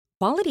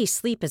Quality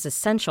sleep is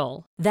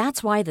essential.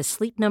 That's why the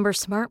Sleep Number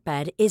Smart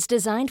Bed is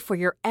designed for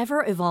your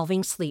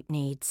ever-evolving sleep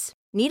needs.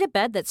 Need a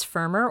bed that's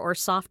firmer or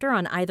softer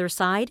on either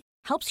side?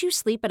 Helps you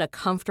sleep at a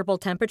comfortable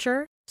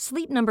temperature?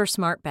 Sleep Number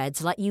Smart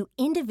Beds let you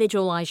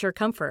individualize your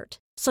comfort,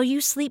 so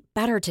you sleep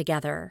better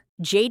together.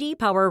 J.D.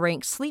 Power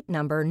ranks Sleep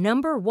Number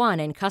number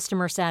one in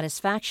customer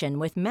satisfaction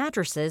with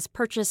mattresses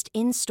purchased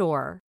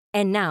in-store.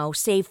 And now,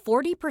 save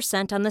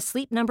 40% on the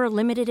Sleep Number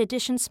Limited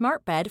Edition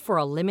Smart Bed for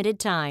a limited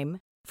time.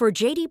 For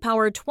J.D.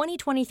 Power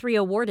 2023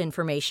 award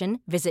information,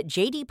 visit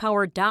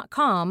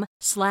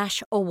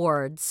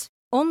jdpower.com/awards.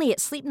 Only at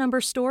Sleep Number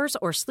stores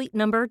or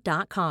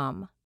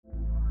sleepnumber.com.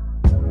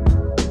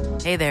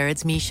 Hey there,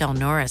 it's Michelle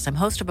Norris. I'm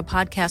host of a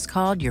podcast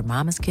called Your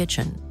Mama's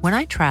Kitchen. When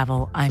I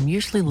travel, I'm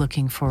usually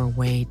looking for a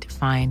way to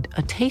find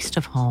a taste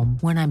of home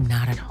when I'm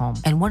not at home.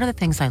 And one of the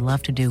things I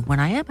love to do when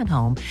I am at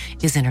home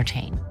is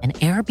entertain. And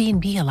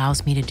Airbnb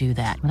allows me to do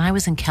that. When I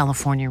was in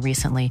California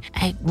recently,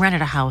 I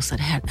rented a house that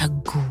had a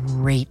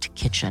great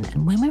kitchen.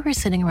 And when we were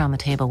sitting around the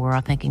table, we were all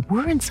thinking,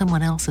 we're in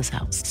someone else's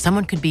house.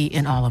 Someone could be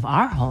in all of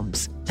our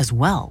homes as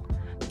well.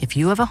 If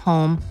you have a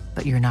home,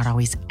 but you're not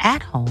always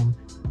at home,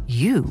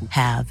 you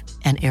have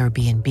an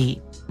Airbnb.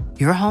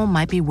 Your home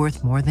might be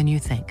worth more than you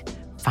think.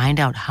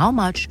 Find out how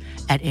much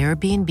at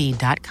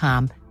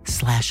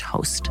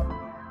airbnb.com/host.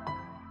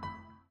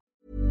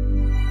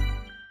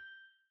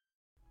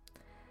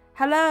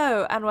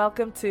 Hello and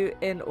welcome to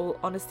In All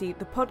Honesty,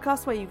 the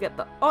podcast where you get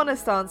the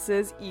honest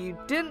answers you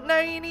didn't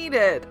know you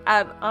needed.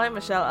 And I'm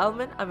Michelle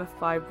Elman. I'm a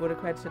 5-board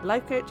accredited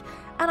life coach,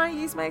 and I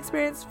use my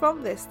experience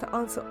from this to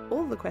answer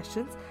all the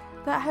questions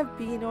that have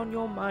been on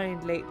your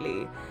mind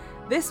lately.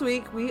 This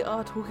week we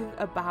are talking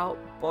about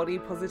body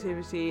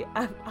positivity,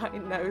 and I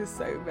know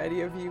so many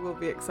of you will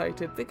be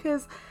excited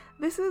because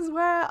this is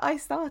where I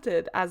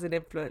started as an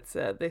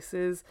influencer. This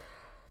is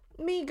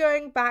me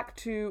going back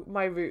to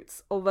my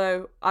roots,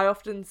 although I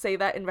often say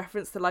that in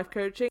reference to life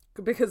coaching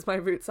because my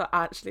roots are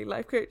actually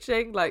life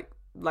coaching. Like,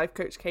 life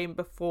coach came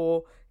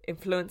before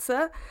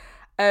influencer.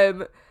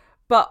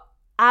 But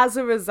as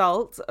a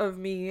result of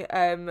me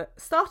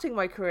starting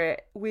my career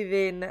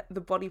within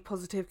the body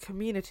positive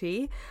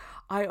community,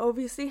 I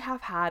obviously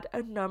have had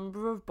a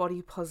number of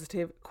body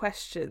positive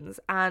questions,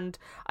 and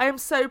I am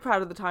so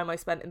proud of the time I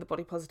spent in the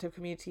body positive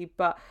community,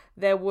 but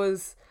there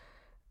was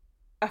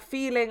a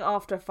feeling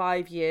after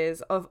 5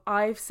 years of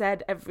I've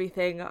said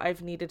everything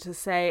I've needed to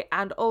say,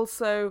 and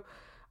also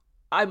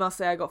I must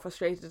say I got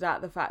frustrated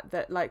at the fact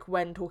that, like,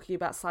 when talking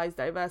about size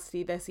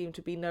diversity, there seemed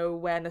to be no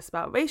awareness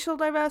about racial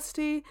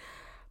diversity,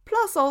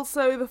 plus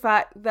also the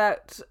fact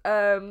that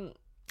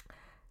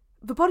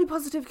the body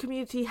positive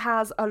community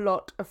has a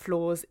lot of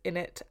flaws in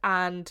it,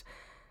 and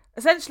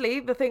essentially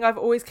the thing I've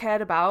always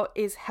cared about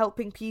is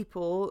helping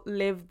people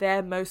live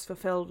their most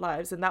fulfilled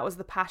lives, and that was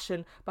the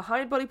passion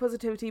behind body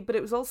positivity, but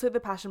it was also the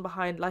passion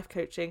behind life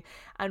coaching.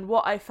 And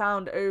what I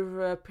found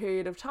over a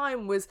period of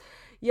time was,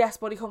 yes,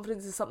 body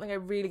confidence is something I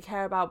really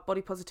care about,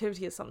 body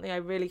positivity is something I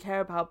really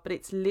care about, but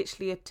it's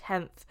literally a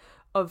tenth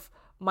of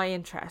my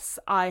interests.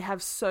 I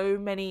have so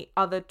many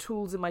other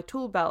tools in my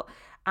tool belt,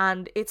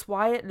 and it's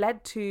why it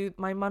led to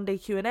my Monday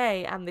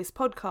Q&A and this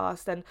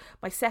podcast and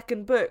my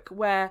second book,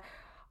 where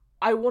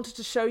I wanted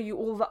to show you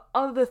all the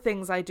other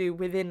things I do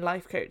within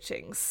life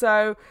coaching.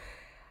 So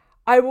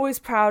I'm always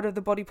proud of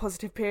the body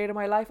positive period of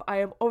my life. I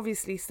am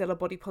obviously still a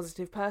body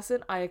positive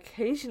person. I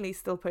occasionally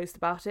still post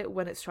about it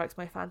when it strikes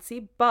my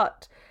fancy,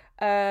 but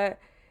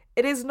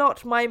it is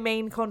not my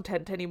main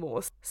content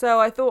anymore. So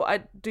I thought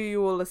I'd do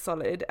you all a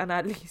solid and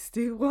at least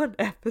do one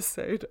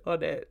episode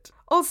on it.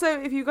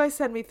 Also, if you guys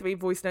send me 3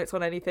 voice notes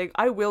on anything,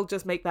 I will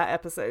just make that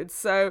episode.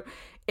 So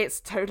it's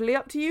totally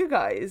up to you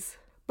guys.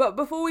 But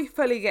before we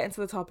fully get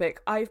into the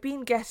topic, I've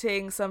been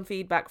getting some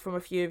feedback from a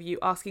few of you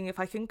asking if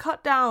I can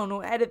cut down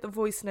or edit the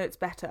voice notes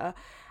better,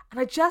 and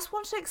I just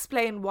want to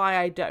explain why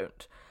I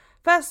don't.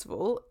 First of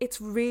all,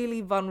 it's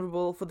really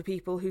vulnerable for the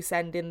people who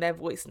send in their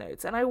voice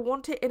notes, and I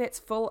want it in its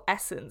full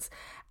essence.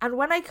 And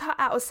when I cut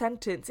out a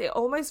sentence, it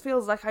almost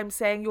feels like I'm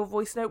saying your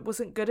voice note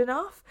wasn't good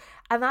enough,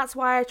 and that's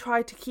why I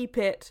try to keep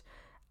it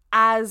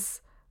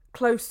as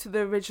close to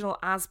the original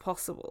as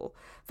possible.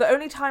 The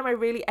only time I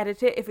really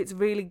edit it if it's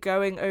really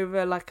going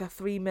over like a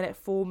 3-minute,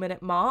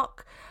 4-minute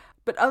mark.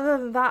 But other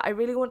than that, I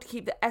really want to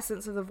keep the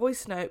essence of the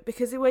voice note,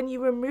 because when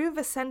you remove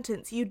a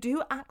sentence, you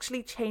do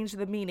actually change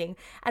the meaning,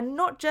 and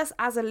not just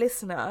as a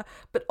listener,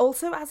 but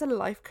also as a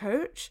life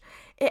coach.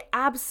 It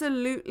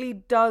absolutely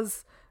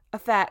does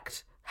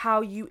affect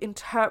how you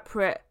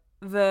interpret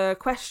the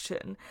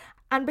question.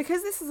 And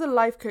because this is a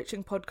life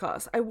coaching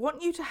podcast, I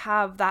want you to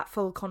have that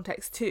full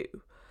context too.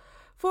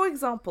 For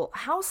example,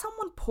 how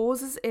someone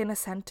pauses in a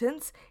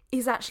sentence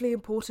is actually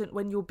important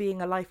when you're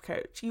being a life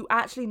coach. You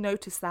actually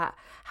notice that,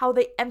 how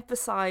they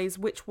emphasize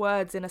which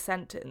words in a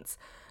sentence.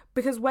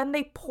 Because when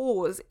they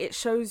pause, it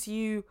shows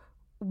you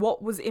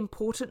what was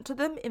important to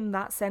them in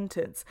that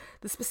sentence.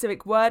 The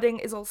specific wording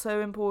is also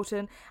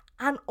important,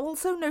 and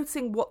also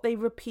noticing what they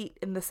repeat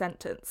in the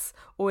sentence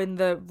or in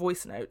the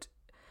voice note.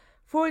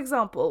 For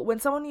example, when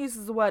someone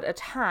uses the word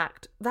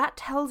attacked, that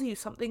tells you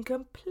something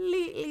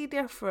completely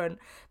different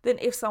than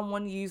if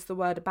someone used the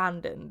word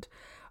abandoned.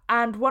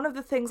 And one of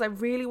the things I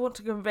really want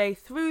to convey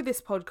through this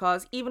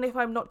podcast, even if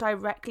I'm not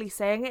directly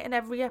saying it in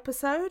every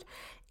episode,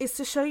 is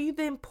to show you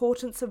the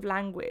importance of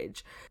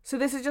language. So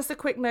this is just a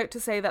quick note to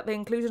say that the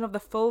inclusion of the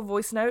full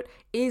voice note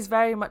is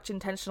very much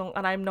intentional,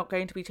 and I'm not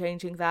going to be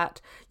changing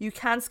that. You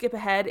can skip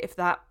ahead if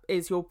that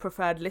is your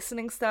preferred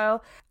listening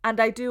style, and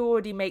I do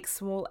already make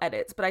small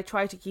edits, but I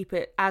try to keep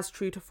it as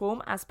true to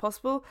form as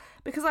possible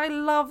because I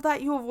love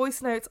that your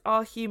voice notes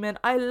are human.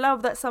 I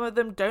love that some of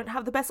them don't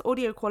have the best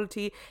audio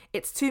quality.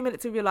 It's 2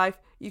 minutes of your life.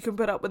 You can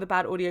put up with a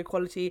bad audio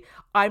quality.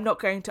 I'm not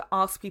going to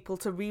ask people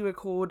to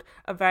re-record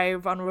a very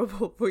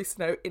vulnerable voice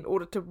note in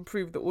order to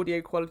improve the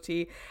audio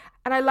quality.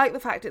 And I like the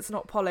fact it's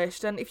not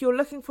polished. And if you're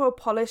looking for a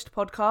polished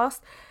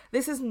podcast,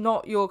 this is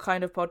not your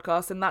kind of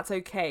podcast, and that's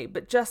okay.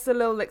 But just a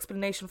little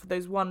explanation for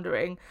those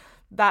wondering.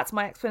 That's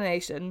my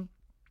explanation.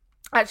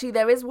 Actually,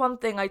 there is one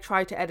thing I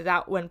try to edit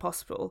out when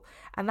possible,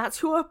 and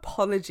that's your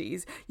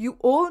apologies. You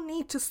all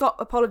need to stop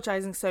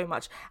apologizing so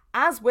much.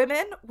 As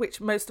women,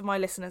 which most of my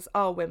listeners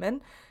are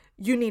women,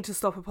 you need to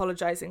stop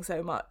apologizing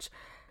so much.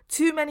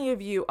 Too many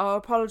of you are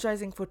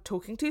apologizing for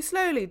talking too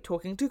slowly,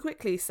 talking too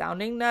quickly,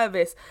 sounding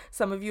nervous.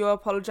 Some of you are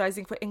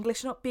apologizing for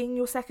English not being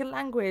your second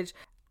language.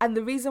 And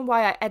the reason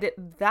why I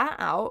edit that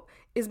out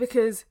is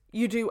because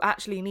you do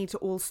actually need to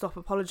all stop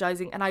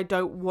apologizing, and I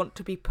don't want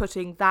to be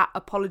putting that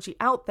apology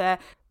out there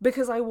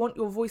because I want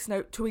your voice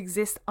note to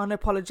exist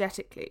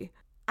unapologetically.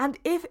 And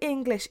if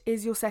English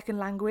is your second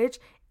language,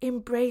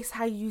 embrace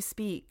how you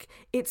speak.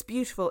 It's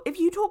beautiful. If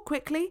you talk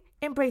quickly,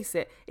 embrace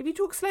it. If you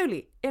talk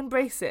slowly,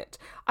 embrace it.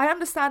 I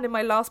understand in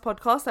my last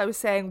podcast I was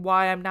saying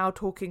why I'm now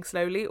talking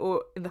slowly,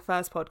 or in the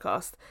first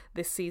podcast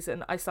this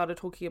season I started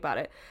talking about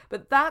it.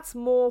 But that's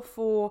more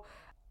for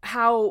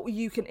how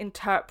you can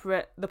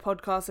interpret the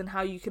podcast and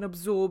how you can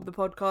absorb the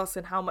podcast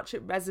and how much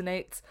it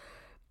resonates.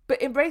 But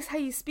embrace how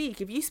you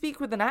speak. If you speak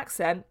with an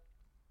accent,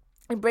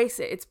 embrace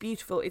it. It's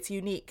beautiful. It's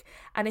unique.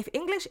 And if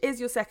English is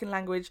your second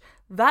language,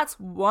 that's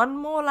one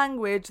more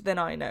language than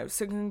I know.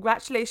 So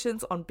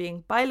congratulations on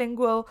being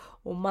bilingual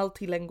or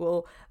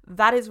multilingual.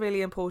 That is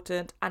really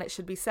important, and it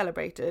should be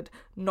celebrated,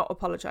 not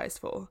apologized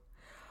for.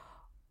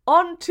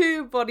 On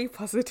to body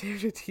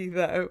positivity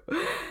though.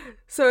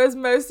 So as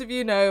most of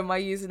you know, my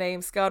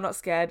username Scarred Not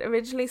Scared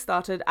originally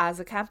started as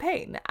a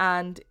campaign,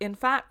 and in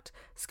fact,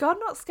 Scarred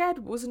Not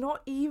Scared was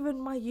not even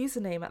my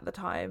username at the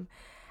time.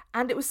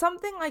 And it was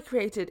something I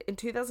created in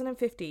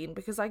 2015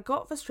 because I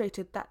got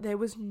frustrated that there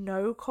was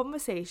no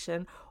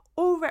conversation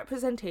or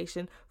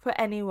representation for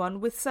anyone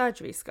with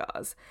surgery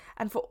scars.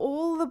 And for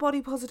all the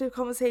body positive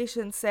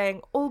conversations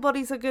saying all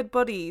bodies are good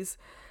bodies,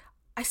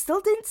 I still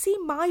didn't see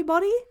my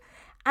body.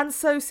 And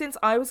so since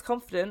I was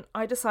confident,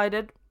 I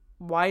decided,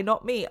 why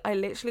not me? I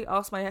literally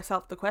asked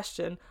myself the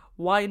question,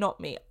 why not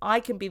me?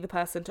 I can be the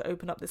person to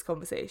open up this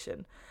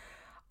conversation.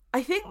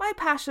 I think my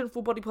passion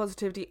for body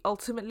positivity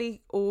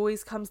ultimately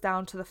always comes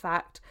down to the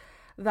fact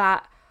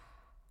that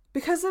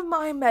because of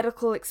my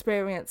medical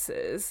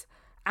experiences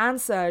and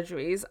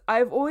surgeries,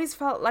 I've always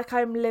felt like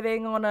I'm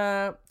living on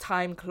a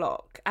time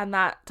clock and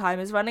that time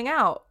is running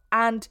out.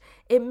 And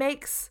it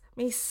makes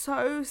me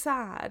so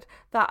sad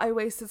that I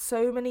wasted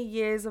so many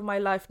years of my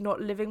life not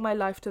living my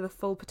life to the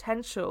full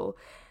potential.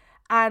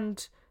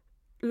 And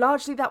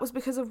largely that was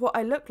because of what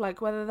I looked like,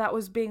 whether that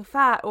was being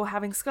fat or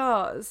having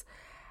scars.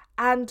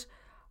 And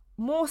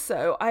more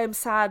so, I am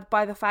sad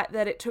by the fact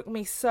that it took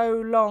me so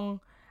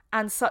long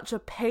and such a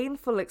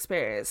painful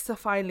experience to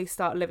finally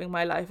start living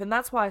my life. And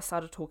that's why I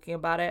started talking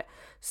about it,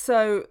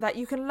 so that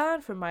you can learn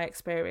from my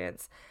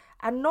experience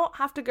and not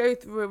have to go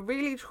through a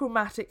really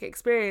traumatic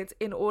experience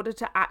in order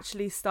to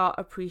actually start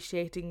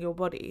appreciating your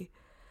body.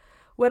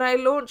 When I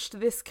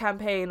launched this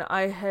campaign,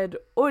 I had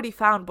already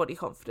found body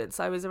confidence.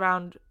 I was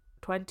around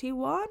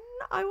 21,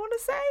 I want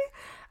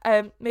to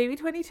say, maybe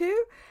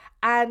 22.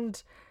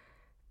 And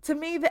to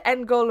me, the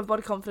end goal of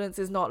body confidence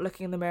is not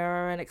looking in the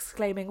mirror and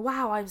exclaiming,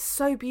 wow, I'm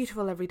so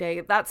beautiful every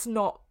day. That's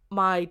not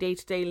my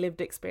day-to-day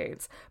lived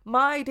experience.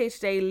 My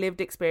day-to-day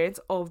lived experience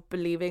of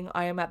believing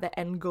I am at the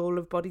end goal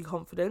of body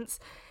confidence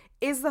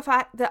is the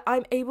fact that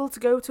I'm able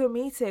to go to a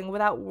meeting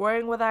without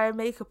worrying whether I have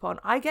makeup on.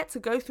 I get to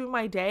go through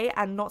my day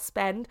and not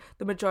spend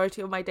the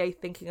majority of my day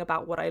thinking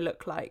about what I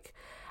look like.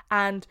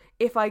 And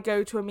if I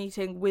go to a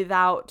meeting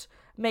without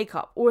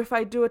makeup, or if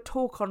I do a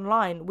talk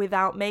online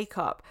without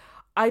makeup,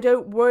 I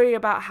don't worry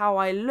about how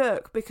I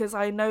look because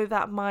I know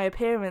that my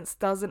appearance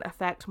doesn't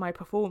affect my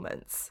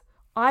performance.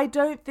 I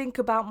don't think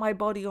about my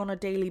body on a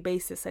daily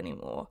basis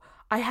anymore.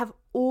 I have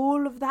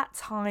all of that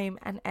time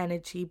and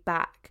energy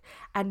back.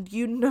 And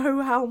you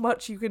know how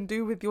much you can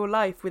do with your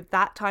life with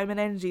that time and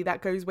energy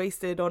that goes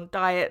wasted on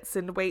diets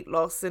and weight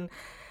loss and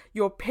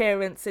your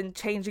appearance and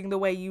changing the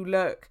way you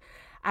look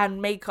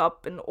and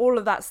makeup and all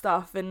of that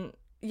stuff. And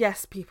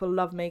yes, people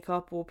love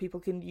makeup, or people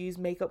can use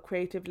makeup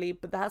creatively,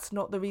 but that's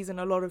not the reason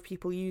a lot of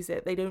people use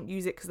it. They don't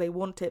use it because they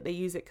want it, they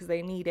use it because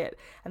they need it.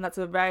 And that's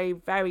a very,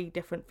 very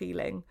different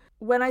feeling.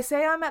 When I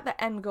say I'm at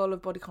the end goal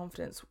of body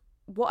confidence,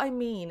 what I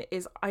mean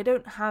is I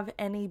don't have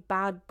any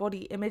bad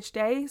body image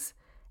days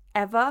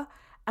ever.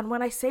 And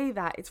when I say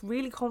that, it's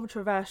really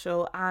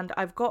controversial and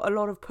I've got a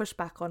lot of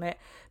pushback on it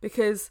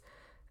because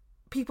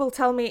people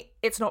tell me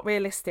it's not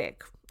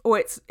realistic, or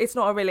it's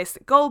not a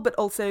realistic goal, but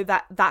also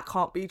that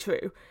can't be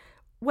true.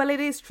 Well,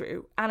 it is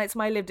true, and it's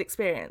my lived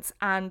experience,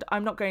 and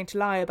I'm not going to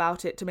lie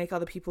about it to make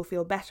other people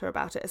feel better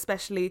about it,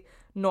 especially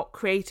not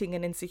creating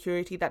an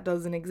insecurity that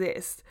doesn't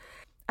exist.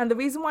 And the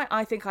reason why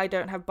I think I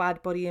don't have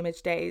bad body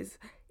image days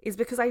is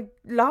because I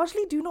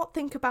largely do not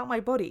think about my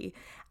body.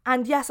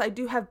 And yes, I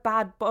do have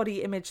bad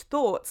body image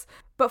thoughts,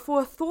 but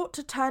for a thought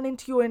to turn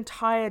into your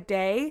entire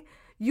day,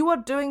 you are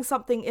doing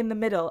something in the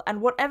middle, and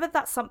whatever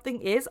that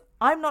something is,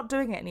 I'm not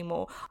doing it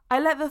anymore. I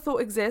let the thought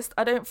exist,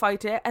 I don't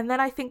fight it, and then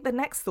I think the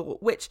next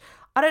thought, which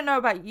I don't know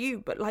about you,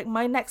 but like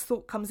my next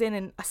thought comes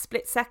in a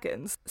split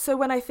second. So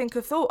when I think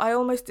a thought, I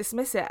almost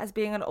dismiss it as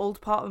being an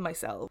old part of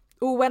myself.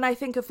 Or when I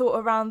think a thought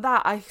around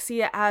that, I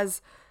see it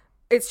as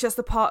it's just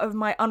a part of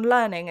my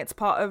unlearning. It's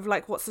part of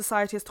like what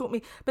society has taught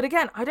me. But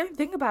again, I don't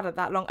think about it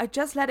that long. I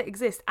just let it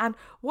exist. And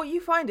what you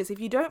find is if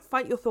you don't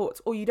fight your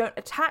thoughts or you don't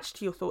attach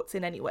to your thoughts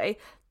in any way,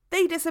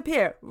 they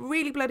disappear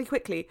really bloody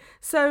quickly.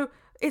 So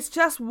it's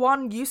just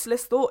one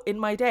useless thought in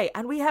my day.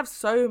 And we have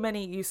so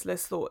many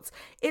useless thoughts.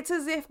 It's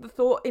as if the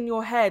thought in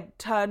your head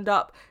turned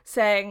up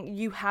saying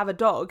you have a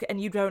dog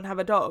and you don't have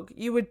a dog.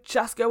 You would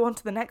just go on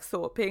to the next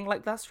thought being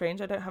like, that's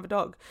strange, I don't have a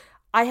dog.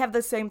 I have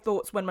the same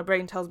thoughts when my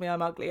brain tells me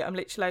I'm ugly. I'm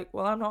literally like,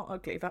 well, I'm not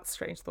ugly. That's a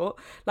strange thought.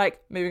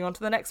 Like, moving on to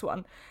the next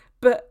one.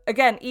 But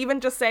again, even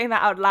just saying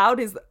that out loud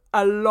is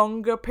a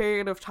longer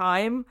period of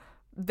time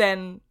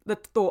than the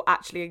thought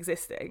actually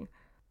existing.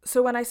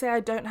 So when I say I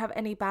don't have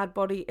any bad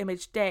body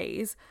image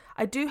days,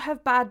 I do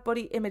have bad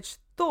body image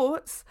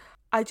thoughts.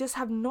 I just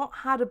have not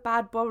had a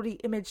bad body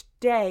image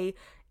day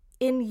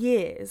in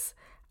years.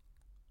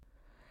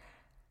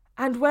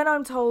 And when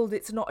I'm told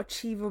it's not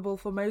achievable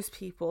for most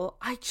people,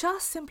 I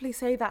just simply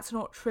say that's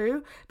not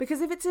true.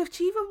 Because if it's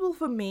achievable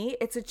for me,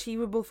 it's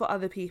achievable for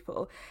other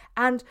people.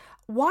 And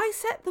why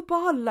set the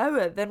bar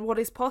lower than what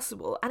is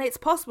possible? And it's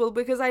possible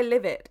because I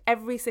live it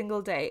every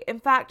single day. In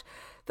fact,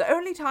 the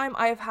only time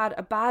I have had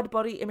a bad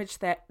body image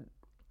day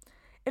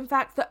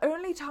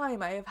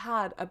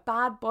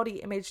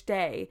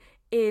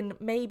in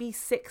maybe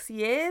 6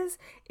 years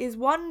is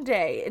one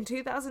day in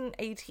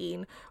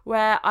 2018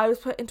 where I was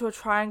put into a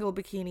triangle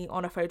bikini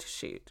on a photo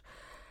shoot.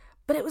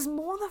 But it was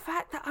more the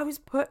fact that I was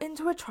put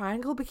into a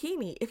triangle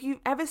bikini. If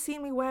you've ever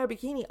seen me wear a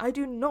bikini, I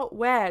do not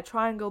wear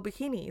triangle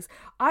bikinis.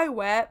 I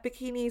wear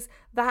bikinis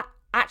that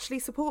actually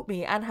support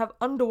me and have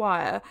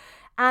underwire.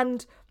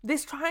 And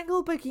this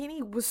triangle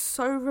bikini was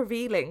so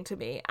revealing to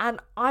me.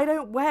 And I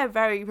don't wear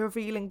very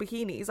revealing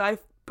bikinis. I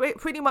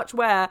pretty much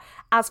wear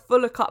as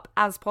full a cup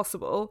as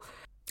possible.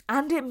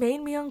 And it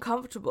made me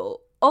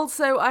uncomfortable.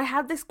 Also, I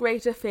had this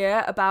greater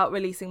fear about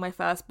releasing my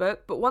first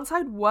book, but once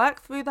I'd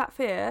worked through that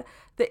fear,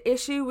 the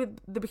issue with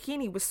the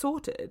bikini was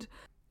sorted.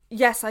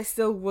 Yes, I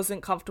still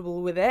wasn't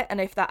comfortable with it, and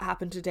if that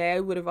happened today, I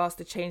would have asked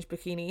to change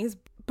bikinis,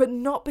 but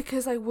not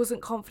because I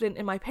wasn't confident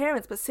in my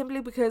parents, but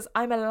simply because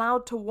I'm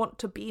allowed to want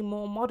to be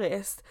more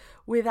modest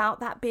without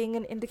that being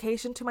an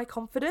indication to my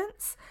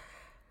confidence.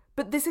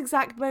 But this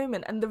exact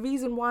moment, and the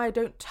reason why I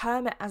don't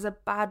term it as a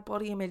bad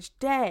body image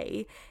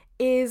day,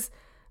 is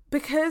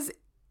because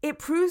it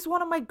proves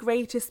one of my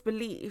greatest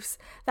beliefs,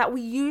 that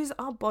we use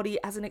our body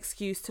as an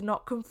excuse to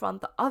not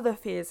confront the other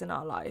fears in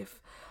our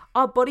life.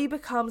 Our body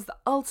becomes the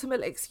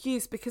ultimate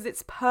excuse because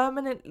it's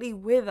permanently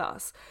with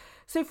us.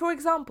 So for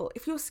example,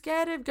 if you're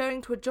scared of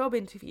going to a job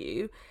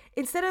interview,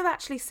 instead of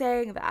actually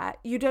saying that,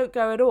 you don't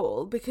go at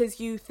all because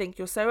you think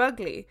you're so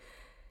ugly.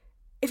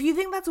 If you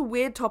think that's a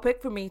weird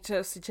topic for me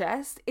to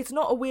suggest, it's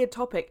not a weird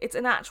topic, it's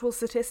an actual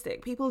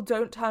statistic. People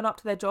don't turn up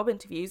to their job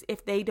interviews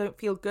if they don't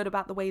feel good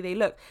about the way they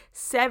look.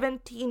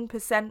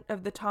 17%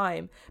 of the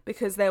time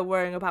because they're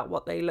worrying about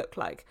what they look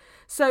like.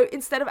 So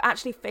instead of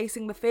actually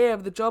facing the fear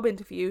of the job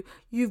interview,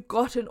 you've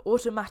got an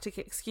automatic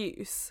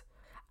excuse.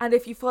 And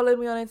if you follow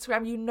me on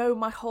Instagram, you know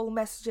my whole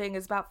messaging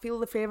is about feel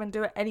the fear and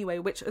do it anyway,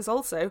 which is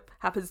also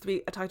happens to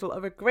be a title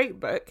of a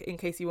great book, in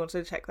case you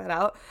wanted to check that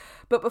out.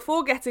 But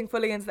before getting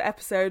fully into the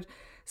episode,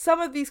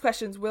 some of these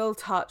questions will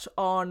touch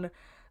on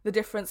the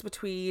difference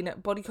between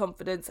body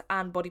confidence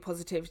and body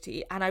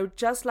positivity. And I would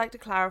just like to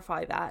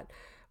clarify that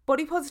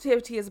body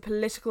positivity is a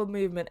political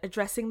movement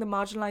addressing the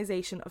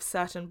marginalization of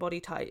certain body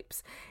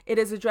types. It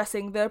is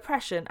addressing the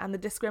oppression and the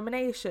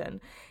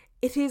discrimination.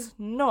 It is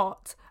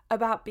not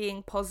about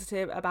being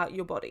positive about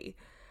your body.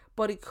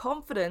 Body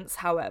confidence,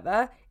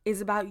 however,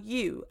 is about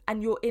you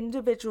and your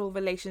individual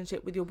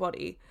relationship with your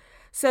body.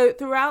 So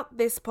throughout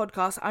this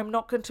podcast, I'm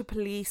not going to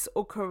police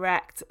or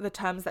correct the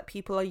terms that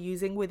people are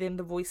using within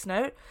the voice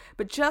note,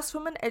 but just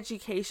from an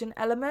education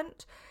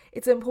element,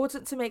 it's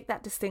important to make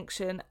that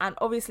distinction. And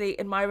obviously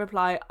in my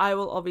reply, I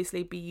will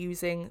obviously be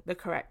using the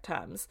correct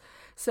terms.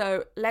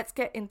 So let's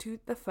get into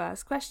the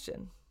first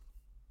question.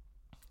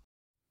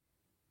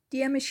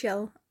 Dear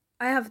Michelle,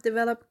 I have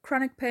developed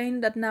chronic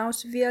pain that now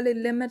severely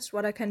limits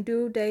what I can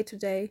do day to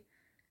day.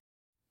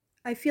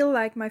 I feel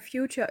like my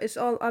future is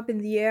all up in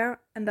the air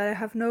and that I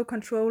have no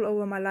control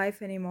over my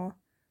life anymore.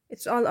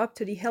 It's all up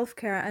to the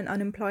healthcare and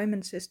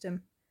unemployment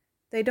system.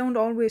 They don't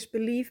always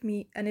believe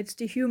me, and it's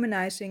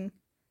dehumanizing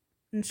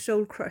and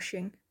soul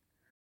crushing.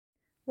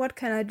 What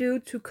can I do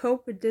to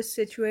cope with this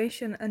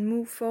situation and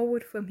move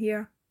forward from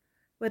here?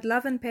 With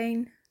love and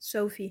pain,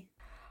 Sophie.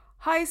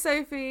 Hi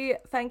Sophie,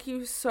 thank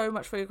you so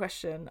much for your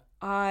question.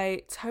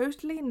 I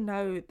totally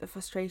know the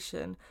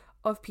frustration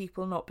of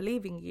people not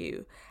believing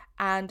you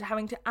and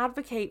having to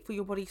advocate for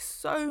your body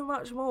so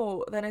much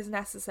more than is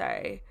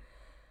necessary.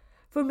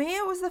 For me,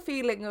 it was the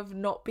feeling of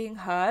not being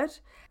heard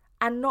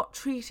and not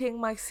treating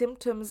my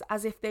symptoms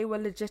as if they were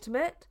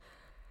legitimate.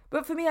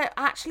 But for me, I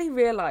actually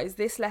realised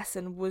this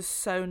lesson was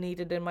so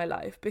needed in my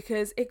life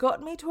because it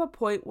got me to a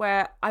point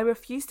where I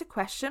refused to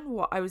question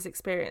what I was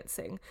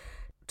experiencing.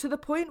 To the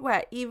point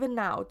where even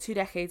now, 2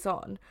 decades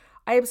on,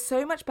 I am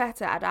so much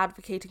better at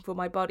advocating for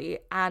my body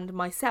and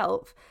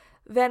myself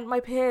than my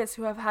peers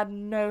who have had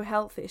no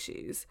health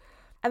issues.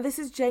 And this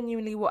is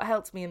genuinely what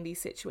helped me in these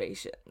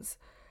situations.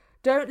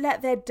 Don't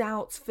let their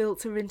doubts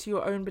filter into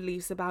your own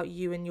beliefs about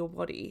you and your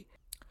body.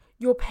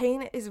 Your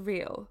pain is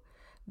real.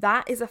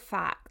 That is a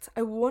fact.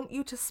 I want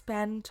you to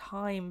spend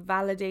time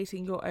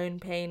validating your own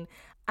pain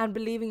and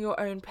believing your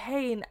own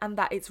pain and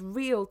that it's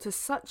real to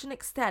such an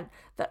extent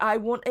that I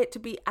want it to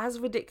be as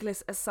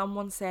ridiculous as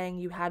someone saying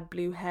you had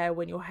blue hair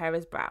when your hair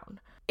is brown.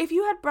 If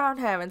you had brown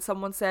hair and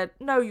someone said,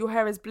 no, your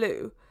hair is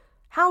blue,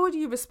 how would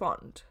you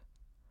respond?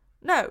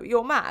 No,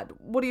 you're mad.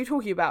 What are you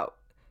talking about?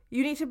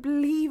 You need to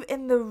believe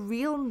in the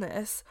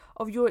realness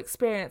of your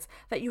experience,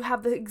 that you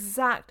have the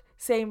exact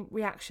same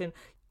reaction.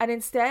 And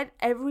instead,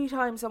 every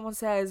time someone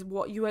says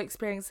what you are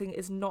experiencing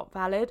is not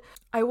valid,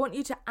 I want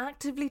you to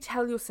actively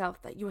tell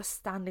yourself that you are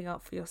standing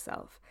up for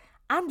yourself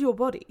and your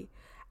body,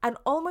 and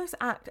almost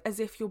act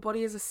as if your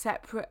body is a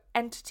separate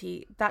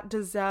entity that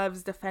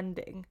deserves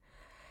defending.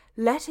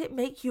 Let it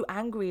make you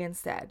angry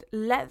instead.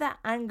 Let that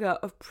anger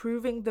of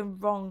proving them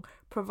wrong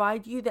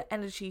provide you the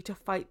energy to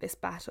fight this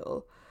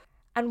battle.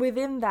 And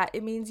within that,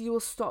 it means you will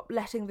stop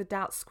letting the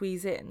doubt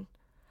squeeze in.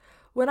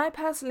 When I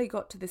personally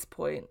got to this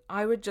point,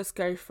 I would just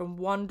go from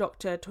one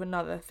doctor to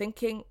another,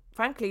 thinking,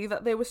 frankly,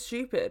 that they were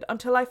stupid,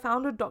 until I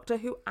found a doctor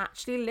who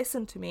actually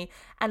listened to me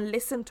and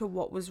listened to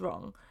what was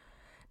wrong.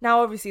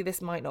 Now, obviously,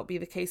 this might not be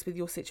the case with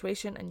your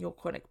situation and your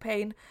chronic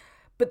pain,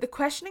 but the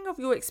questioning of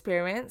your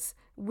experience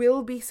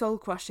will be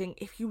soul-crushing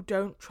if you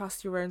don't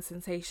trust your own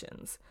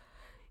sensations.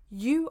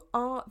 You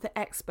are the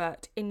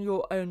expert in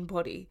your own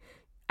body,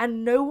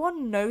 and no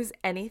one knows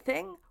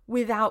anything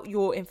without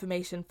your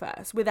information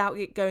first, without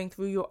it going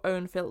through your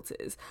own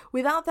filters.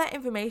 Without that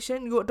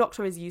information, your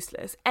doctor is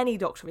useless. Any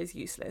doctor is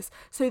useless.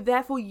 So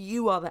therefore,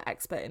 you are the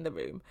expert in the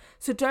room.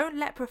 So don't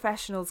let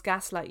professionals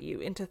gaslight you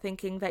into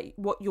thinking that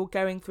what you're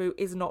going through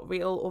is not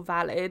real or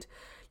valid.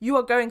 You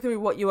are going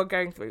through what you are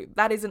going through.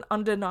 That is an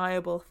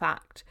undeniable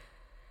fact.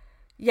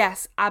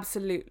 Yes,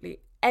 absolutely.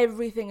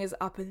 Everything is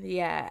up in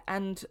the air.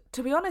 And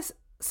to be honest,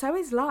 so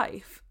is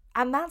life.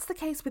 And that's the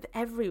case with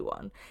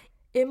everyone.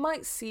 It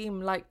might seem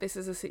like this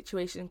is a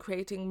situation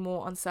creating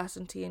more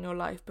uncertainty in your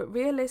life, but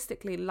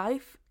realistically,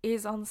 life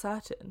is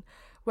uncertain.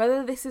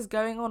 Whether this is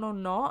going on or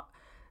not,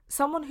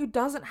 someone who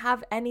doesn't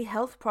have any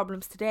health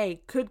problems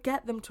today could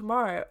get them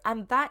tomorrow,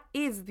 and that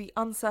is the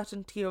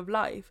uncertainty of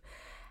life.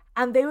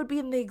 And they would be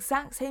in the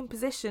exact same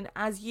position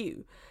as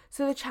you.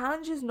 So the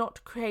challenge is not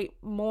to create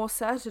more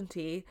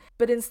certainty,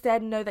 but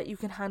instead know that you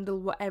can handle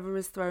whatever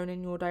is thrown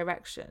in your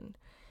direction.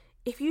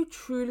 If you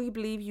truly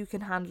believe you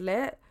can handle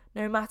it,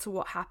 no matter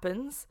what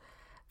happens,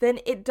 then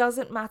it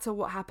doesn't matter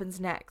what happens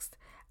next.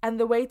 And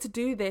the way to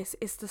do this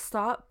is to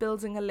start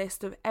building a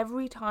list of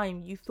every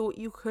time you thought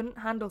you couldn't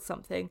handle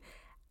something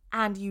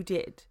and you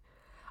did.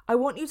 I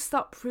want you to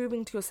start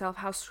proving to yourself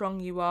how strong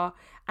you are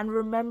and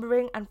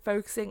remembering and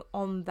focusing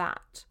on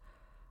that.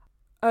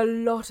 A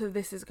lot of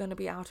this is going to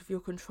be out of your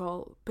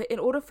control, but in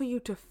order for you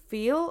to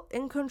feel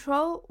in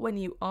control when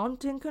you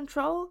aren't in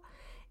control,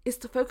 is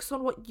to focus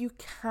on what you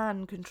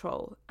can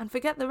control and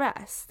forget the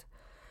rest.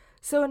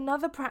 So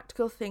another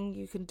practical thing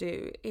you can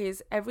do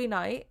is every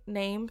night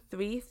name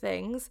 3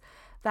 things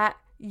that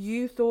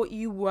you thought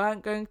you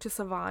weren't going to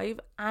survive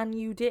and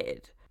you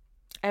did.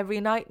 Every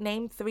night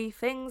name 3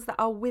 things that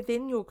are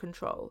within your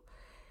control.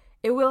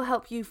 It will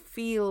help you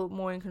feel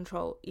more in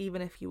control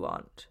even if you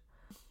aren't.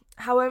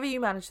 However you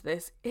manage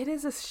this, it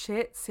is a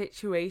shit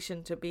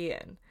situation to be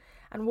in.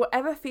 And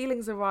whatever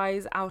feelings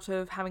arise out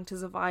of having to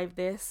survive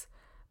this,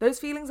 those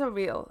feelings are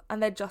real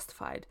and they're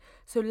justified.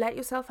 So let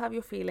yourself have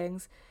your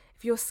feelings.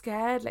 If you're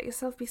scared, let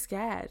yourself be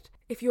scared.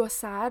 If you are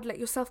sad, let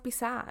yourself be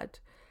sad.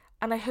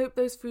 And I hope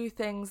those few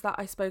things that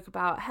I spoke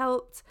about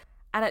helped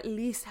and at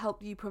least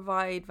helped you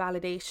provide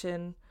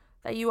validation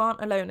that you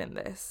aren't alone in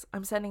this.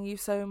 I'm sending you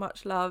so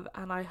much love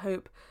and I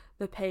hope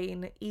the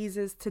pain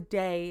eases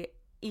today,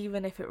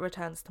 even if it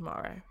returns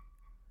tomorrow.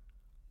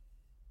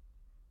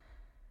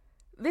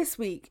 This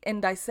week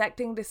in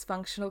Dissecting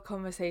Dysfunctional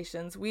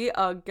Conversations, we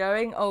are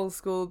going old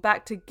school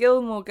back to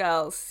Gilmore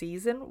Girls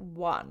Season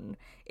 1.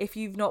 If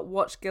you've not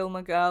watched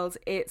Gilmore Girls,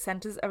 it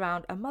centres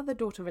around a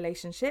mother-daughter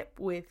relationship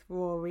with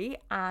Rory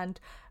and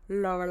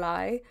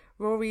Lorelai.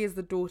 Rory is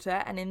the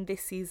daughter, and in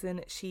this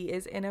season she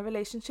is in a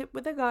relationship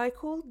with a guy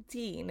called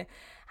Dean.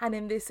 And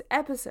in this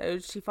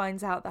episode she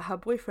finds out that her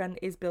boyfriend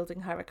is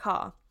building her a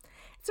car.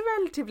 It's a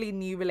relatively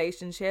new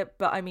relationship,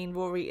 but I mean,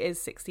 Rory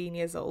is 16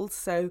 years old,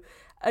 so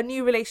a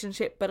new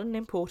relationship, but an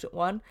important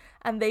one,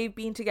 and they've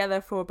been together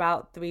for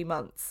about 3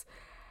 months.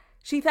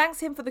 She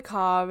thanks him for the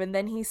car, and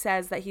then he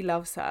says that he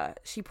loves her.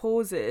 She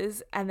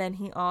pauses, and then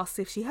he asks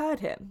if she heard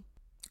him.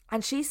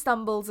 And she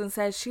stumbles and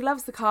says she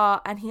loves the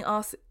car, and he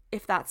asks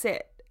if that's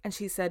it. And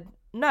she said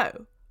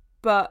no,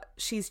 but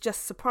she's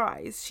just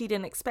surprised. She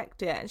didn't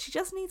expect it, and she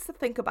just needs to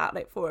think about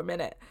it for a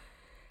minute.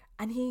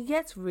 And he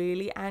gets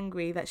really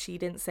angry that she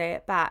didn't say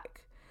it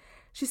back.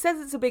 She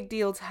says it's a big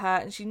deal to her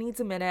and she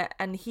needs a minute,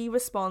 and he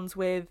responds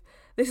with,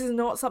 "This is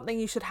not something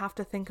you should have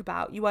to think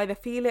about. You either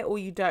feel it or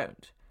you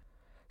don't."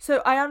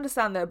 So I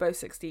understand they're both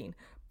 16,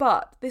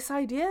 but this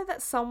idea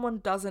that someone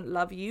doesn't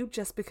love you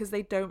just because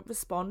they don't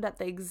respond at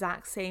the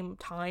exact same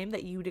time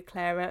that you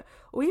declare it,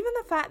 or even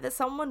the fact that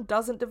someone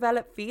doesn't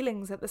develop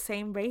feelings at the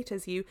same rate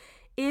as you,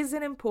 is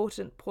an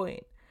important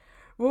point.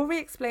 Rory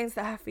explains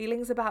that her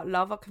feelings about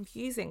love are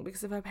confusing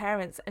because of her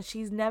parents, and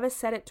she's never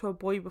said it to a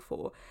boy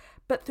before.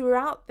 But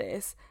throughout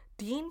this,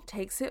 Dean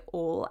takes it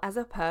all as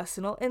a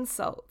personal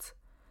insult.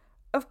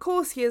 Of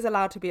course he is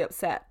allowed to be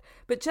upset,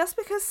 but just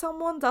because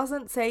someone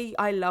doesn't say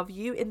 "I love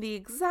you" in the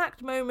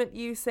exact moment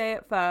you say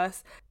it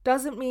first,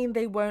 doesn't mean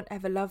they won't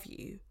ever love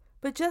you,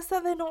 but just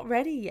that they're not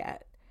ready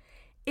yet.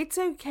 It's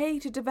okay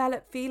to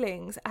develop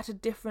feelings at a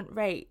different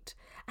rate.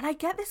 And I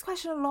get this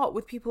question a lot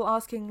with people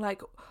asking,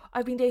 like,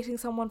 I've been dating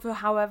someone for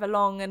however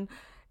long, and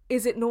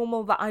is it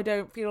normal that I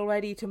don't feel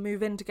ready to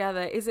move in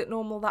together? Is it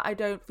normal that I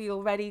don't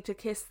feel ready to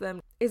kiss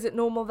them? Is it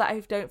normal that I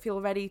don't feel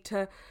ready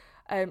to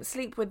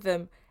sleep with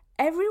them?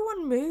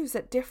 Everyone moves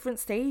at different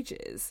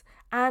stages,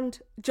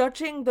 and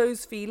judging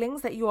those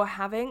feelings that you're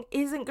having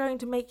isn't going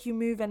to make you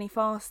move any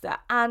faster,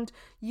 and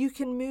you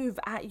can move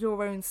at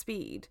your own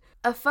speed.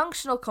 A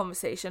functional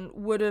conversation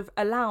would have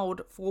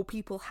allowed for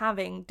people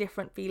having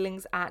different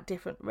feelings at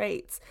different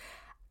rates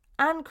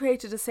and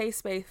created a safe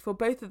space for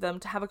both of them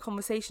to have a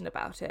conversation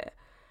about it.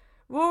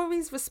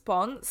 Rory's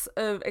response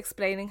of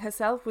explaining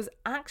herself was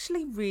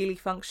actually really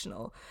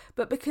functional,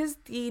 but because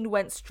Dean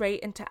went straight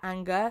into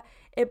anger,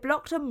 it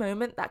blocked a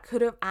moment that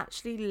could have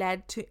actually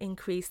led to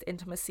increased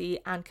intimacy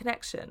and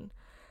connection.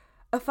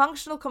 A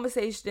functional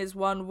conversation is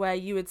one where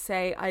you would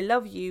say "I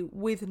love you"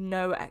 with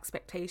no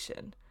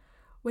expectation.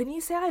 When you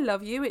say "I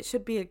love you," it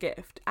should be a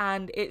gift,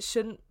 and it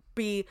shouldn't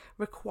be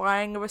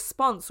requiring a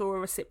response or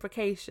a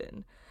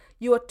reciprocation.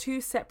 You are two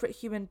separate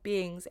human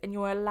beings, and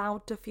you're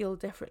allowed to feel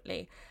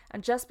differently.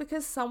 And just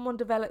because someone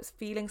develops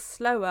feelings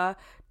slower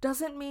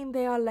doesn't mean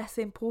they are less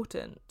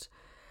important.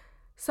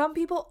 Some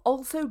people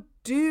also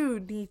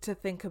do need to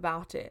think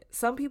about it.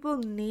 Some people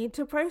need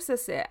to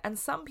process it, and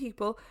some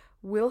people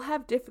will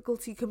have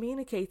difficulty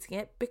communicating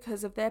it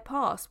because of their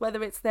past,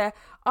 whether it's their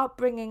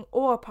upbringing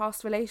or a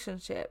past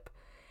relationship.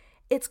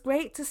 It's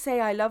great to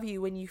say "I love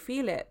you" when you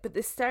feel it, but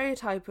the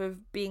stereotype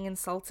of being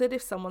insulted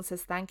if someone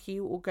says thank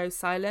you or goes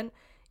silent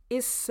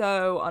is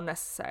so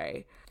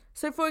unnecessary.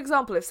 So for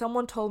example, if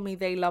someone told me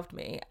they loved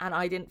me and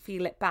I didn't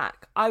feel it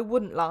back, I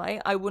wouldn't lie.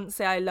 I wouldn't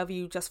say "I love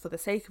you" just for the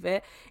sake of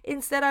it.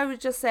 Instead, I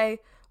would just say,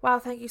 "Wow,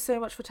 thank you so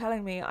much for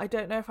telling me. I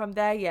don't know if I'm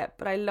there yet,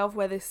 but I love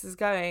where this is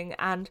going."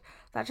 And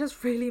that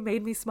just really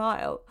made me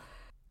smile.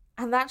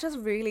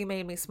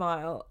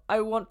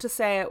 I want to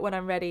say it when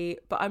I'm ready,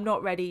 but I'm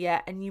not ready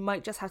yet. And you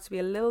might just have to be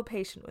a little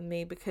patient with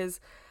me because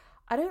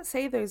I don't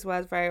say those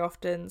words very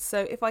often.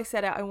 So if I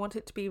said it, I want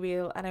it to be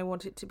real, and I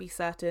want it to be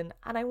certain,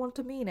 and I want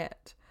to mean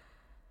it.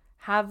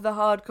 Have the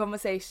hard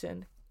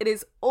conversation. It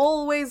is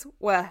always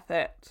worth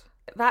it.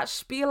 That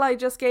spiel I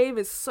just gave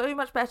is so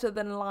much better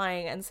than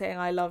lying and saying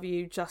 "I love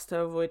you" just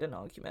to avoid an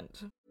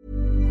argument.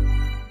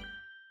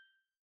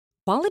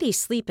 Quality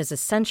sleep is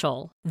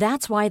essential.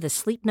 That's why the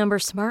Sleep Number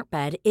Smart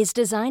Bed is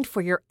designed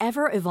for your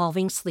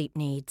ever-evolving sleep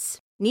needs.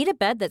 Need a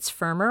bed that's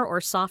firmer or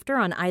softer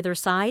on either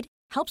side?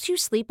 Helps you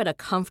sleep at a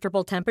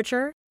comfortable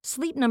temperature?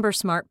 Sleep Number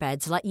Smart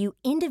Beds let you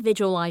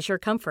individualize your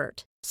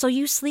comfort, so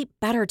you sleep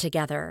better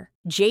together.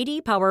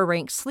 J.D. Power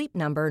ranks Sleep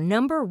Number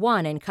number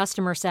 1 in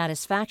customer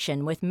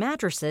satisfaction with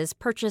mattresses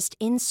purchased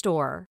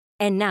in-store.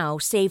 And now,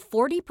 save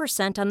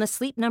 40% on the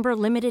Sleep Number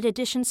Limited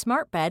Edition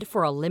Smart Bed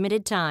for a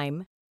limited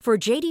time. For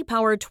J.D.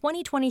 Power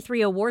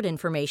 2023 award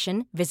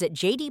information, visit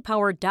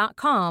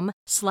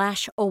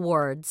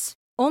jdpower.com/awards.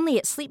 Only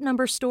at Sleep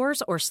Number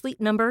stores or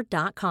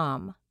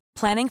sleepnumber.com.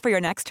 Planning for your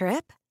next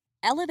trip?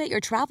 Elevate your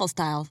travel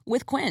style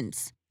with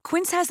Quince.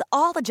 Quince has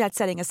all the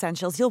jet-setting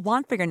essentials you'll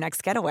want for your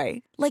next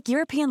getaway, like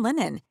European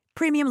linen,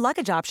 premium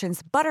luggage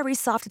options, buttery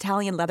soft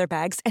Italian leather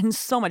bags, and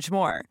so much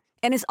more.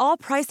 And is all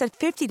priced at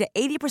 50 to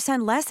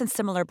 80% less than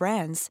similar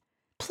brands.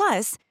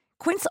 Plus,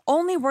 Quince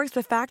only works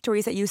with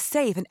factories that use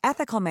safe and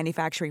ethical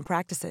manufacturing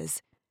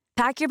practices.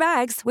 Pack your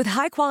bags with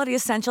high-quality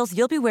essentials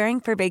you'll be wearing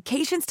for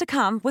vacations to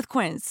come with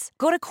Quince.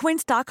 Go to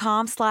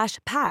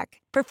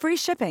quince.com/pack for free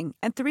shipping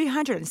and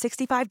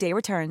 365-day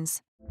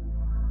returns.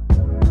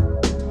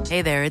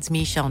 Hey there, it's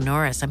Michelle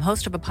Norris. I'm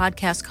host of a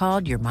podcast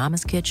called Your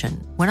Mama's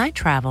Kitchen. When I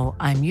travel,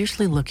 I'm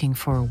usually looking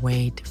for a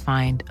way to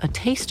find a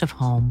taste of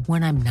home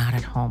when I'm not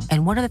at home.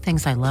 And one of the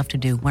things I love to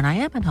do when I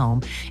am at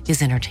home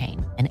is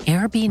entertain. And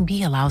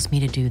Airbnb allows me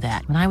to do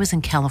that. When I was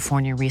in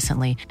California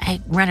recently, I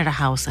rented a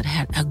house that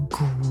had a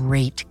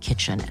great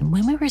kitchen. And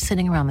when we were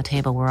sitting around the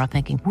table, we're all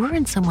thinking, we're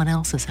in someone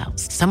else's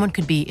house. Someone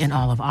could be in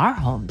all of our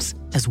homes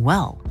as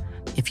well.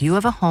 If you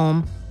have a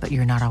home, but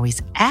you're not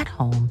always at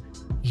home,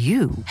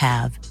 you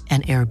have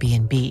an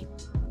Airbnb.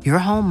 Your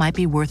home might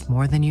be worth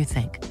more than you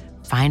think.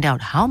 Find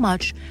out how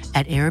much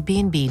at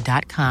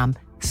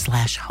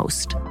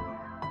airbnb.com/host.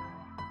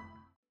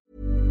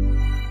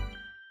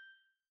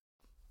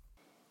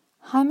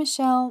 Hi,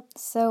 Michelle.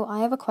 So I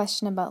have a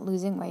question about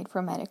losing weight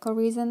for medical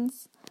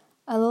reasons.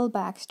 A little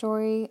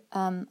backstory.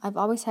 I've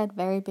always had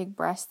very big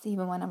breasts,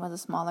 even when I was a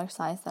smaller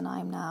size than I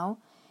am now.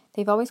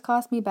 They've always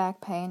caused me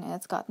back pain, and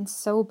it's gotten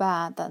so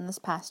bad that in this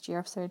past year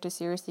I've started to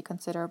seriously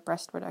consider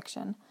breast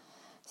reduction.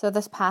 So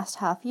this past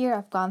half year,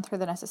 I've gone through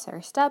the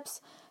necessary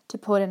steps to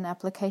put in an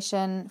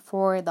application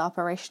for the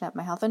operation at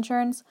my health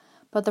insurance,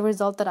 but the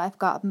result that I've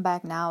gotten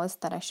back now is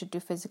that I should do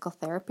physical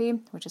therapy,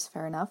 which is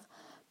fair enough,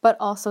 but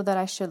also that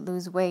I should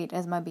lose weight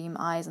as my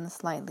BMI is in the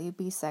slightly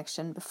obese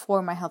section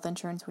before my health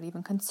insurance would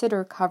even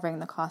consider covering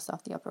the cost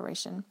of the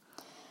operation.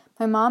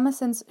 My mom has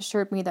since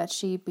assured me that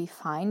she'd be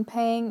fine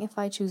paying if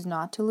I choose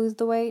not to lose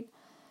the weight.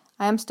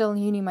 I am still in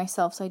uni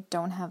myself, so I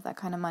don't have that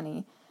kind of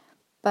money.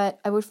 But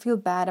I would feel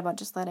bad about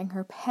just letting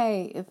her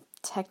pay if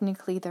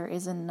technically there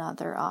is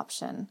another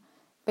option.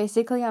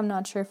 Basically, I'm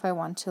not sure if I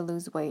want to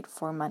lose weight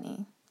for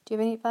money. Do you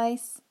have any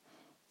advice?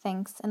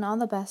 Thanks, and all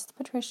the best,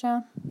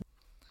 Patricia.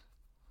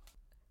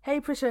 Hey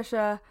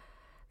Patricia,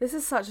 this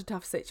is such a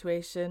tough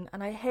situation,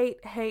 and I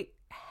hate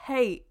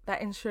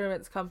that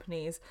insurance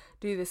companies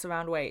do this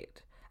around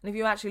weight. And if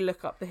you actually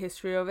look up the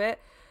history of it,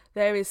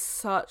 there is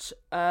such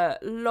a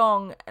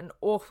long and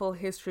awful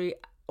history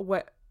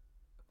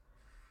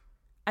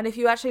and if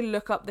you actually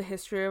look up the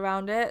history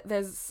around it,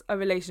 there's a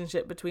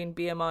relationship between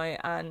BMI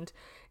and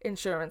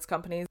insurance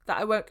companies that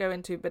I won't go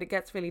into, but it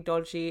gets really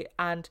dodgy,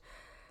 and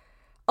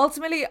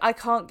ultimately I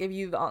can't give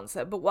you the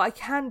answer, but what I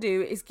can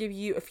do is give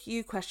you a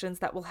few questions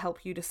that will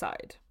help you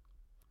decide.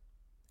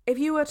 If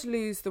you were to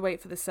lose the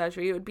weight for the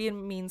surgery, it would be a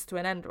means to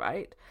an end,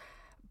 right?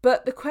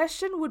 But the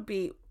question would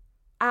be,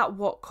 at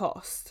what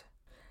cost?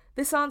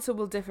 This answer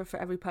will differ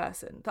for every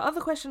person. The other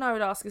question I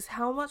would ask is,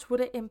 how much would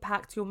it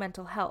impact your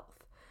mental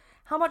health?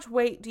 How much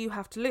weight do you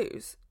have to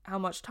lose? How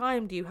much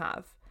time do you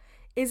have?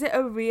 Is it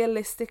a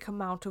realistic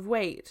amount of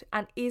weight?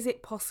 And is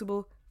it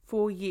possible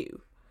for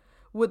you?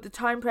 Would the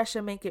time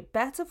pressure make it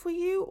better for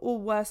you or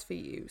worse for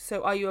you?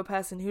 So are you a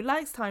person who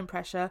likes time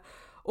pressure,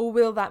 or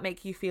will that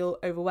make you feel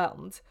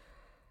overwhelmed?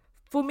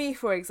 For me,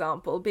 for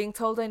example, being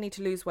told I need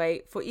to lose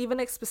weight for even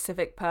a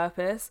specific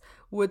purpose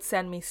would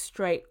send me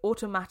straight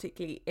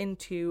automatically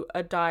into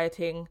a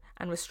dieting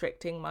and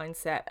restricting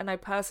mindset. And I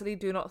personally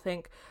do not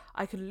think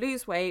I could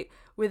lose weight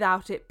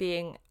without it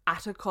being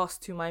at a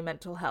cost to my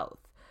mental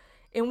health.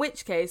 In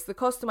which case, the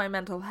cost to my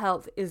mental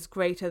health is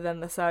greater than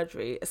the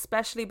surgery,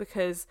 especially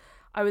because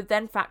I would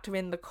then factor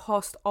in the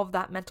cost of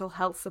that mental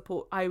health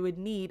support I would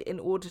need in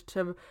order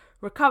to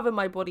recover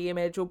my body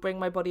image or bring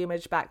my body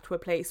image back to a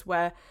place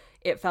where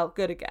it felt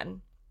good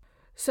again.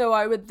 So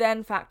I would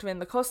then factor in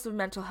the cost of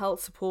mental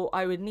health support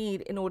I would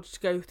need in order to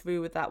go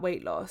through with that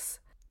weight loss.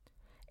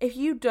 If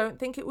you don't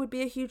think it would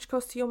be a huge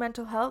cost to your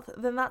mental health,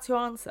 then that's your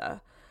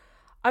answer.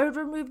 I would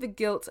remove the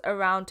guilt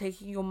around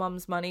taking your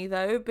mum's money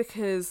though,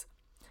 because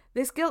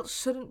this guilt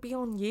shouldn't be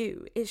on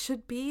you. It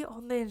should be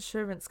on the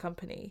insurance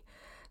company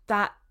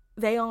that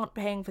they aren't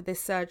paying for this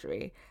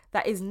surgery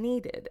that is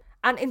needed.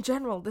 And in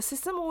general, the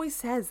system always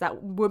says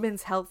that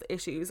women's health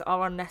issues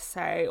are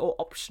unnecessary or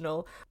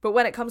optional, but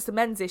when it comes to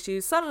men's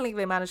issues, suddenly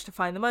they manage to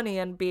find the money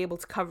and be able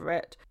to cover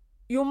it.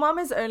 Your mum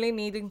is only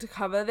needing to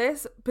cover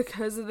this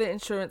because of the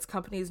insurance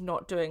companies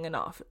not doing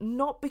enough,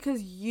 not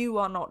because you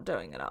are not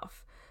doing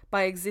enough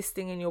by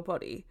existing in your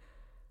body.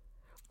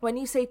 When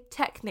you say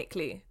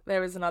technically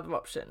there is another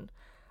option,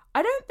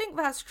 I don't think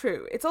that's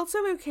true. It's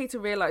also okay to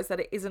realise that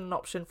it isn't an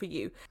option for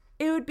you.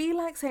 It would be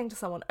like saying to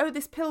someone, oh,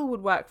 this pill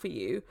would work for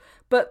you,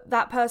 but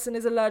that person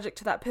is allergic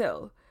to that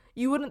pill.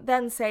 You wouldn't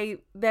then say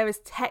there is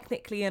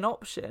technically an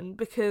option,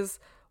 because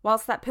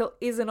whilst that pill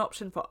is an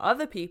option for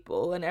other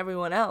people and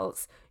everyone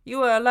else,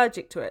 you are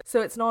allergic to it,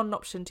 so it's not an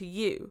option to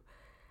you.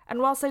 And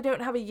whilst I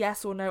don't have a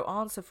yes or no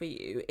answer for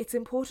you, it's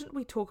important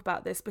we talk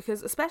about this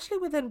because, especially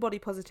within body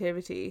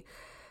positivity,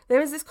 there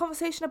is this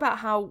conversation about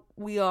how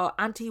we are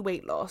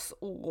anti-weight loss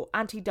or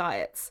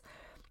anti-diets.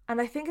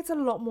 And I think it's a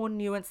lot more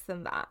nuanced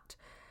than that.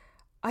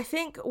 I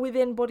think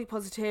within body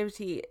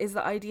positivity is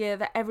the idea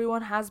that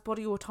everyone has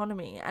body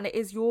autonomy and it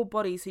is your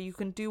body, so you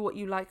can do what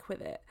you like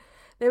with it.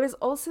 There is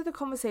also the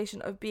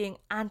conversation of being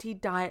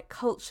anti-diet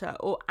culture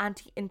or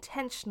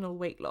anti-intentional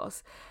weight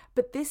loss,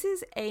 but this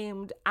is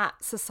aimed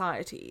at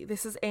society.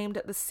 This is aimed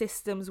at the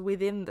systems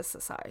within the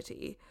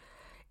society.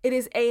 It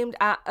is aimed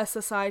at a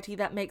society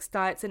that makes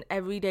diets an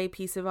everyday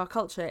piece of our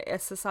culture, a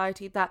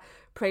society that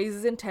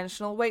praises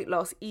intentional weight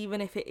loss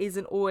even if it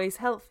isn't always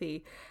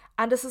healthy,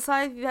 and a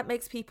society that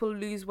makes people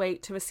lose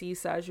weight to receive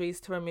surgeries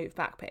to remove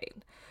back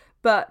pain.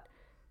 But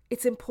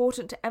it's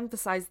important to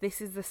emphasize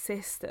this is the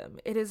system.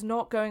 It is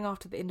not going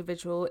after the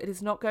individual. It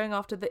is not going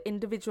after the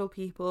individual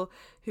people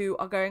who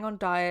are going on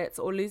diets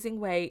or losing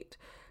weight.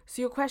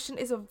 So your question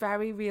is a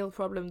very real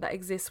problem that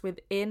exists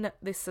within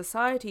this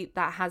society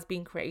that has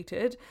been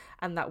created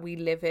and that we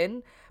live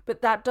in.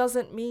 But that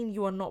doesn't mean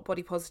you are not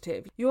body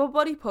positive. You are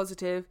body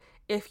positive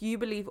if you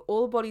believe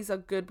all bodies are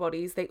good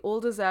bodies, they all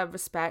deserve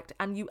respect,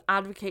 and you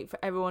advocate for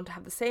everyone to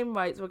have the same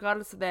rights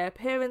regardless of their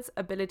appearance,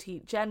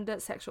 ability, gender,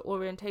 sexual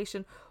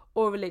orientation,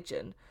 or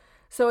religion.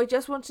 So I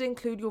just wanted to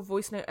include your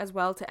voice note as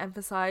well to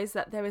emphasize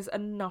that there is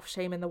enough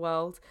shame in the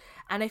world.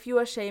 And if you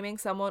are shaming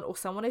someone or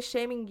someone is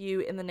shaming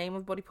you in the name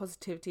of body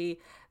positivity,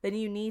 then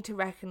you need to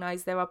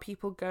recognize there are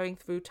people going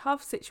through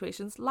tough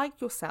situations like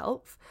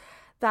yourself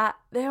that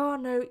there are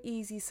no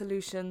easy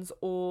solutions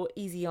or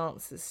easy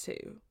answers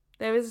to.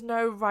 There is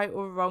no right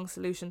or wrong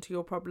solution to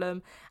your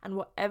problem, and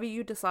whatever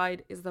you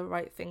decide is the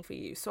right thing for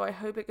you. So I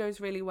hope it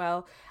goes really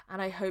well,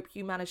 and I hope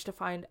you manage to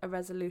find a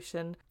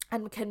resolution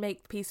and can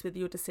make peace with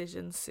your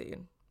decisions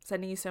soon.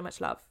 Sending you so much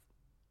love.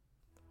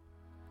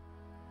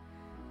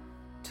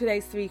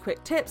 Today's 3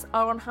 quick tips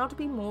are on how to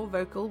be more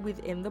vocal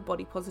within the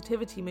body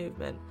positivity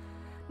movement.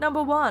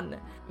 Number 1,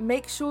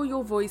 make sure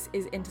your voice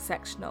is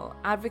intersectional.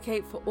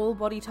 Advocate for all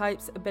body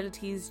types,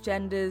 abilities,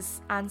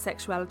 genders, and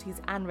sexualities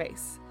and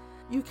race.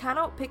 You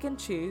cannot pick and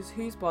choose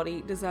whose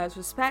body deserves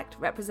respect,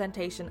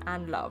 representation,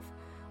 and love.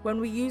 When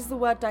we use the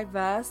word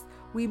diverse,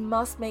 we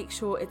must make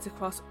sure it's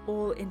across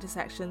all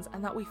intersections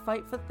and that we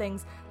fight for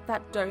things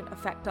that don't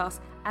affect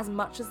us as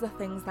much as the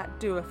things that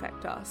do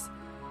affect us.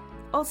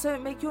 Also,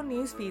 make your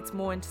news feeds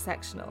more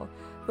intersectional.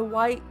 The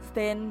white,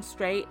 thin,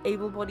 straight,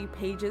 able-bodied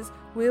pages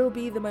will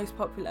be the most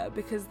popular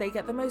because they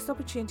get the most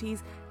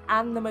opportunities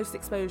and the most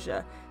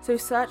exposure. So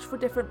search for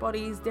different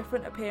bodies,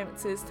 different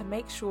appearances to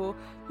make sure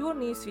your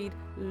newsfeed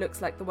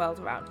looks like the world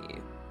around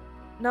you.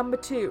 Number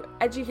 2,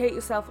 educate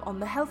yourself on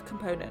the health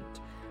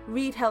component.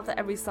 Read Health at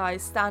Every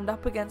Size, stand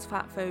up against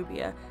fat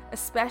phobia,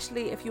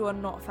 especially if you are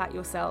not fat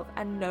yourself,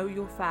 and know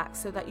your facts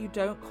so that you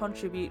don't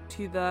contribute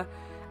to the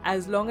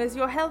 "as long as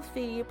you're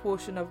healthy"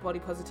 portion of body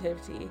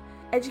positivity.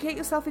 Educate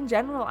yourself in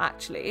general,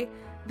 actually.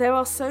 There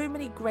are so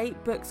many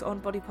great books on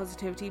body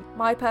positivity.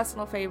 My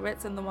personal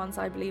favourites, and the ones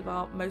I believe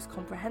are most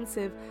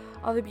comprehensive,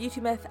 are The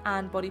Beauty Myth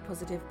and Body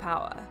Positive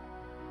Power.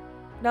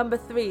 Number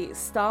 3,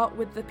 start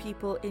with the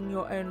people in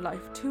your own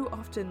life. Too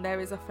often there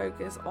is a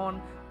focus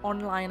on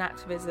online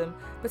activism,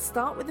 but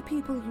start with the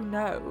people you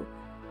know.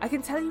 I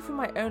can tell you from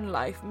my own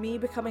life, me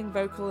becoming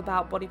vocal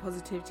about body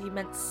positivity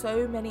meant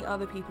so many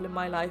other people in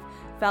my life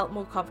felt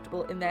more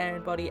comfortable in their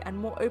own body and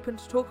more open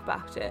to talk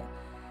about it.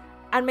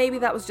 And maybe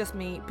that was just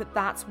me, but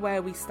that's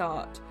where we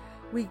start.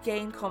 We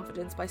gain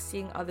confidence by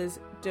seeing others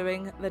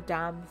doing the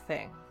damn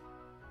thing.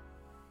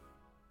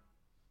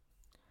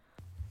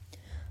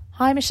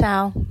 Hi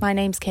Michelle, my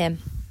name's Kim.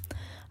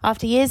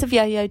 After years of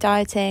yo-yo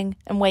dieting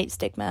and weight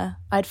stigma,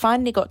 I'd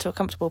finally got to a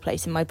comfortable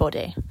place in my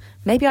body.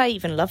 Maybe I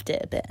even loved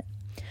it a bit.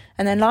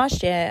 And then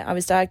last year, I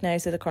was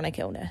diagnosed with a chronic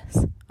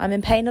illness. I'm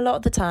in pain a lot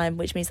of the time,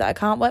 which means that I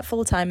can't work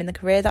full-time in the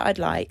career that I'd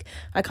like,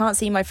 I can't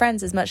see my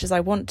friends as much as I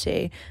want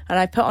to, and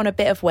I've put on a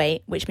bit of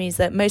weight, which means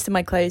that most of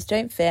my clothes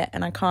don't fit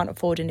and I can't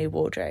afford a new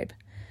wardrobe.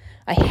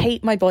 I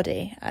hate my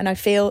body, and I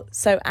feel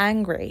so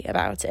angry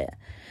about it.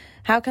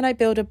 How can I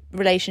build a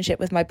relationship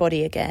with my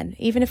body again?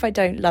 Even if I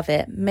don't love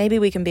it, maybe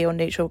we can be on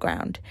neutral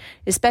ground,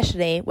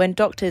 especially when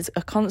doctors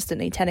are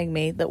constantly telling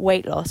me that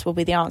weight loss will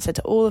be the answer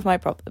to all of my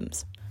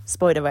problems.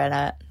 Spoiler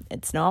alert,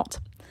 it's not.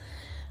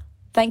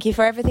 Thank you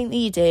for everything that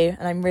you do,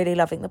 and I'm really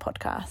loving the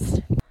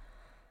podcast.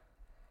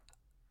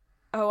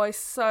 Oh, I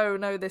so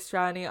know this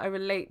journey. I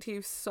relate to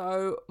you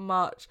so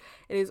much.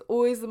 It is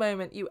always the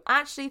moment you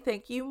actually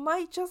think you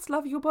might just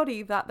love your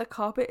body that the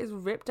carpet is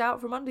ripped out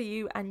from under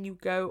you and you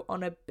go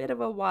on a bit of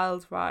a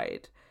wild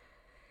ride.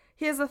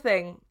 Here's the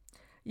thing.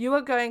 You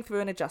are going through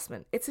an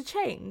adjustment. It's a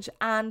change,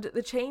 and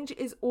the change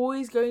is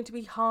always going to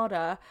be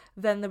harder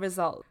than the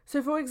result.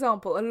 So for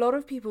example, a lot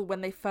of people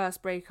when they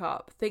first break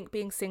up think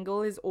being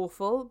single is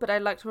awful, but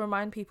I'd like to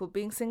remind people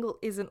being single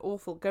isn't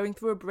awful. Going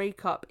through a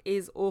breakup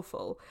is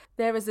awful.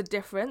 There is a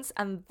difference,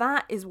 and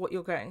that is what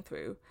you're going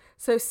through.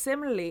 So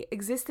similarly,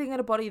 existing in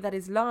a body that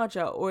is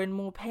larger or in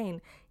more pain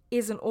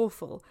isn't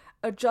awful.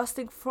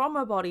 Adjusting from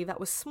a body that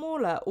was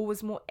smaller or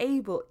was more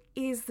able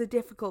is the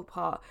difficult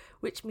part,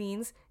 which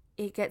means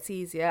it gets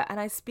easier, and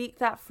I speak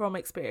that from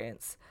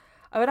experience.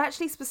 I would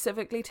actually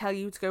specifically tell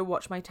you to go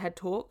watch my TED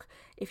Talk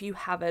if you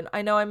haven't.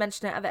 I know I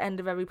mention it at the end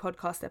of every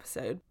podcast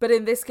episode, but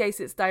in this case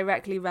it's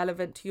directly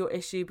relevant to your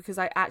issue because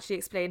I actually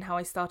explain how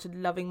I started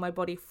loving my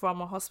body from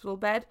a hospital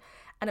bed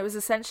And it was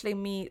essentially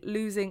me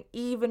losing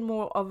even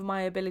more of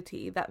my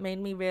ability that made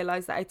me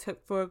realize that I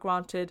took for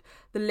granted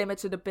the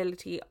limited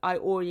ability I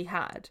already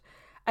had,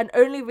 and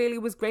only really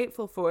was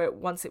grateful for it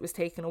once it was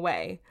taken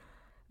away.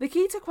 The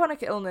key to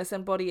chronic illness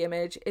and body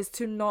image is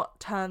to not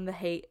turn the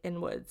hate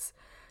inwards.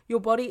 Your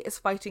body is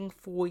fighting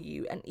for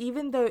you, and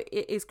even though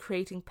it is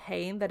creating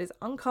pain that is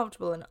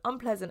uncomfortable and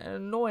unpleasant and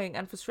annoying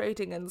and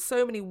frustrating and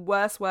so many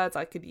worse words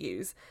I could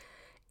use,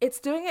 it's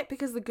doing it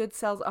because the good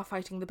cells are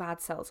fighting the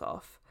bad cells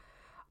off.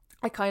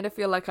 I kind of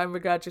feel like I'm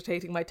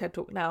regurgitating my TED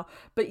Talk now,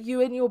 but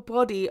you and your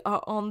body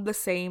are on the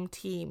same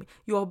team.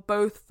 You are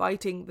both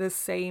fighting the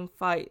same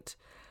fight.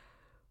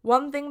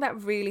 One thing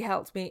that really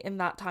helped me in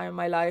that time in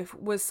my life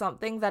was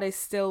something that is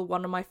still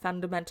one of my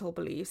fundamental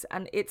beliefs,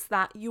 and it's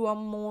that you are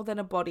more than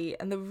a body.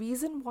 And the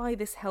reason why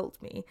this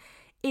helped me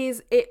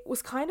is it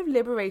was kind of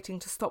liberating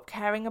to stop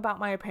caring about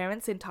my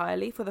appearance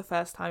entirely for the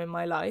first time in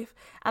my life.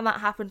 And that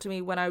happened to me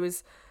when I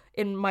was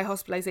in my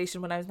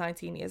hospitalization when I was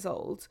 19 years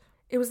old.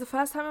 It was the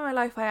first time in my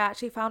life I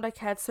actually found I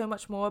cared so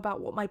much more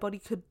about what my body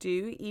could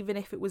do, even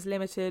if it was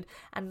limited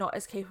and not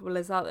as capable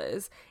as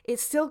others. It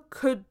still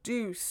could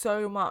do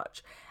so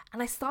much.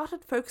 And I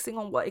started focusing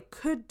on what it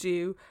could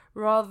do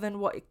rather than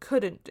what it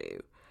couldn't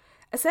do.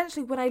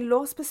 Essentially, when I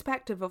lost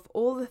perspective of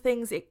all the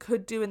things it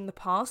could do in the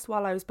past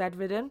while I was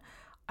bedridden,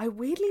 I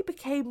weirdly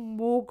became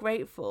more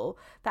grateful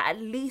that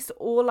at least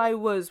all I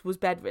was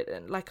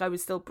bedridden. Like, I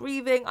was still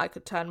breathing, I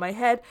could turn my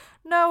head.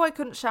 No, I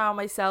couldn't shower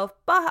myself,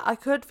 but I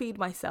could feed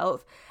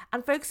myself.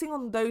 And focusing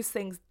on those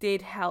things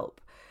did help.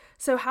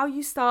 So how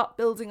you start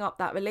building up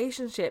that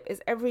relationship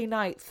is every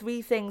night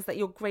 3 things that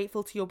you're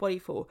grateful to your body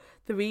for.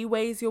 3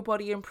 ways your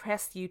body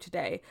impressed you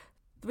today.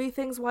 3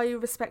 things why you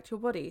respect your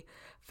body.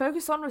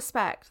 Focus on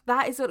respect.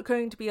 That is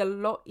going to be a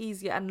lot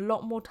easier and a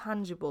lot more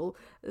tangible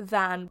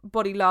than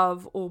body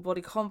love or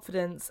body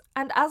confidence.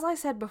 And as I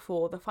said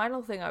before, the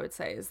final thing I would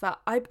say is that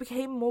I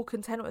became more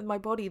content with my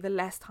body the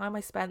less time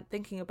I spent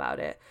thinking about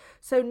it.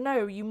 So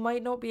no, you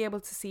might not be able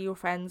to see your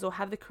friends or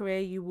have the career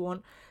you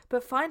want,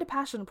 but find a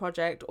passion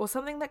project or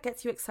something that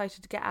gets you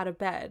excited to get out of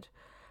bed.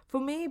 For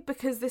me,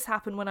 because this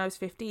happened when I was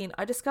 15,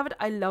 I discovered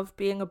I love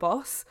being a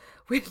boss,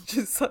 which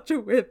is such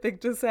a weird thing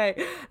to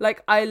say.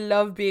 Like, I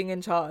love being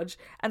in charge.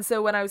 And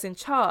so when I was in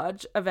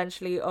charge,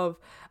 eventually, of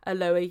a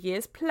lower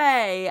years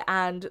play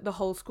and the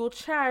whole school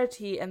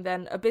charity and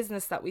then a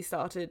business that we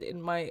started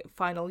in my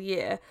final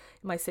year,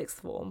 in my 6th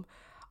form,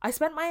 I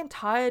spent my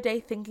entire day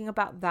thinking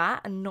about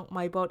that and not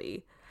my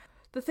body.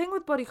 The thing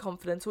with body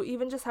confidence, or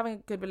even just having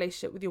a good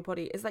relationship with your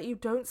body, is that you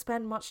don't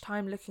spend much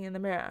time looking in the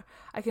mirror.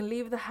 I can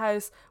leave the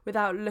house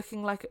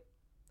looking like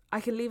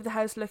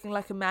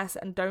a mess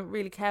and don't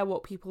really care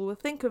what people will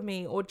think of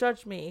me or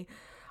judge me.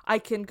 I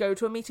can go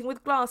to a meeting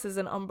with glasses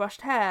and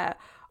unbrushed hair.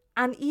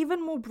 And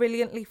even more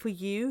brilliantly for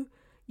you,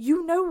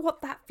 you know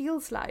what that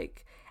feels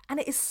like. And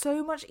it is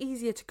so much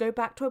easier to go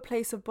back to a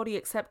place of body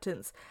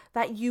acceptance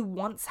that you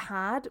once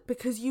had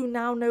because you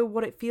now know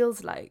what it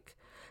feels like.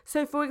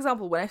 So, for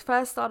example, when I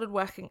first started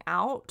working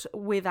out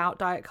without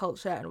diet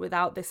culture and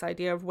without this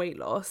idea of weight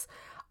loss,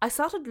 I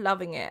started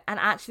loving it and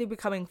actually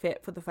becoming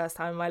fit for the first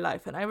time in my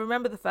life. And I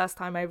remember the first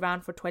time I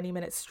ran for 20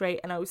 minutes straight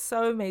and I was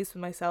so amazed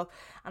with myself.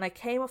 And I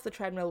came off the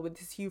treadmill with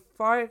this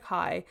euphoric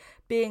high,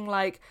 being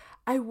like,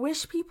 I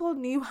wish people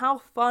knew how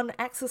fun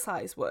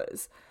exercise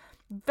was.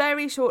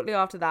 Very shortly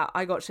after that,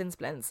 I got shin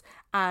splints,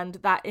 and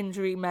that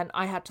injury meant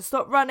I had to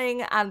stop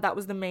running, and that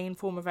was the main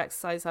form of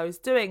exercise I was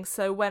doing.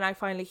 So when I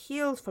finally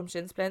healed from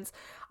shin splints,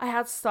 I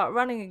had to start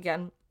running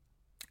again.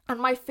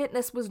 And my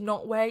fitness was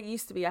not where it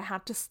used to be. I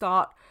had to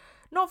start,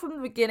 not from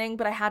the beginning,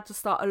 but I had to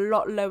start a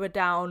lot lower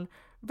down,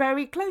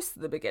 very close to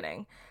the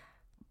beginning.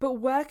 But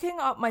working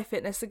up my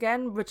fitness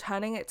again,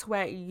 returning it to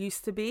where it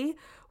used to be,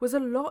 was a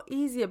lot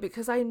easier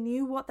because I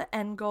knew what the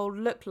end goal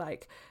looked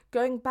like.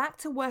 Going back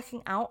to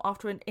working out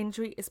after an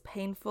injury is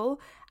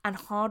painful and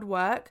hard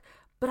work,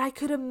 but I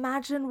could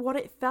imagine what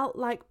it felt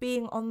like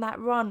being on that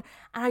run,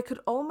 and I could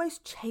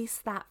almost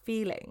chase that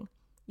feeling.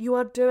 You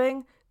are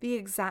doing the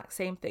exact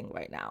same thing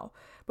right now,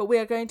 but we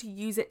are going to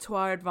use it to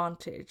our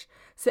advantage.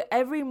 So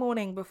every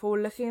morning before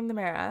looking in the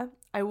mirror,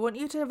 I want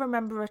you to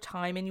remember a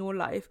time in your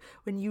life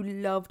when you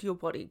loved your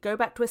body. Go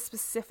back to a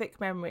specific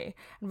memory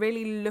and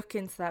really look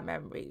into that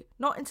memory.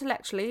 Not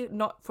intellectually,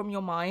 not from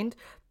your mind,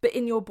 but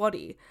in your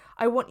body.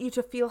 I want you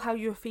to feel how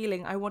you're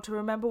feeling. I want to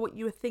remember what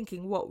you were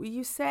thinking. What were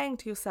you saying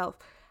to yourself?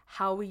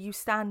 How were you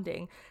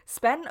standing?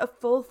 Spend a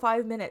full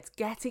 5 minutes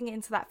getting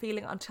into that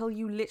feeling until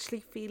you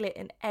literally feel it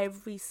in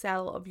every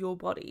cell of your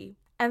body.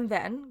 And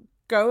then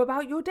go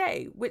about your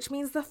day, which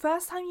means the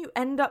first time you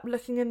end up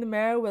looking in the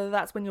mirror, whether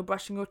that's when you're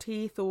brushing your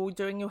teeth or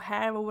doing your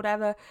hair or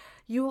whatever,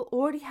 you will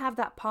already have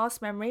that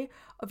past memory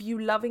of you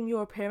loving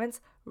your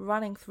appearance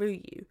running through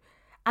you.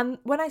 And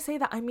when I say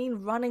that, I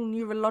mean running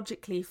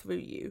neurologically through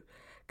you.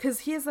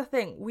 Because here's the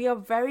thing, we are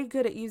very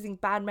good at using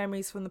bad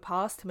memories from the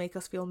past to make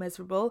us feel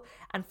miserable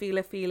and feel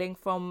a feeling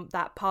from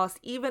that past,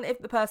 even if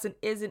the person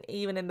isn't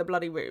even in the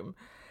bloody room.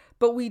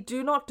 But we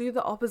do not do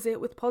the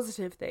opposite with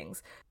positive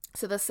things.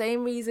 So the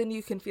same reason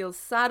you can feel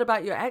sad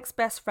about your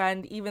ex-best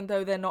friend even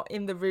though they're not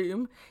in the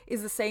room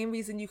is the same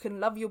reason you can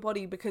love your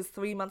body because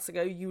 3 months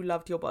ago you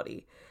loved your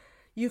body.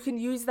 You can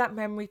use that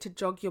memory to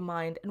jog your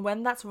mind, and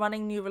when that's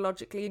running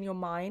neurologically in your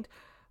mind,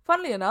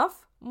 funnily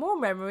enough, more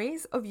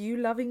memories of you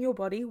loving your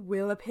body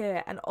will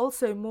appear, and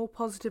also more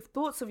positive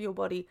thoughts of your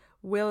body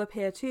will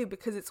appear too,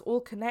 because it's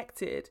all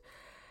connected.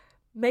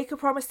 Make a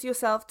promise to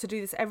yourself to do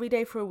this every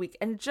day for a week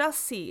and just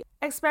see,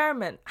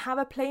 experiment, have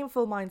a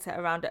playful mindset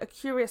around it, a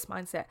curious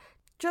mindset.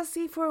 Just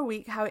see for a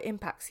week how it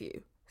impacts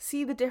you.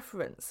 See the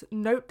difference,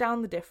 note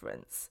down the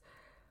difference.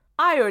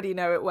 I already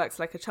know it works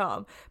like a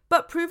charm,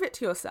 but prove it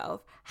to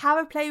yourself. Have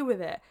a play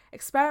with it,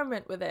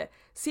 experiment with it.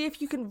 See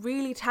if you can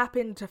really tap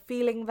into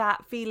feeling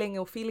that feeling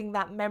or feeling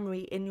that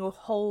memory in your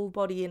whole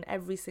body in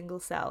every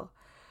single cell.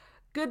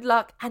 Good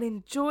luck and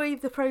enjoy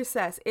the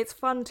process. It's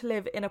fun to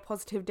live in a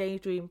positive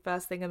daydream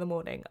first thing in the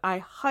morning. I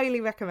highly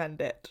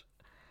recommend it.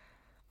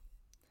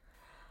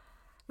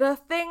 The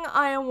thing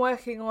I am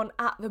working on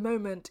at the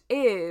moment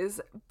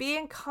is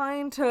being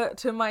kind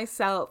to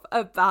myself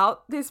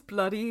about this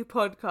bloody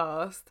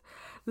podcast.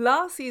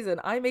 Last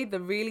season, I made the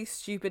really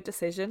stupid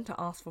decision to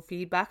ask for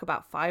feedback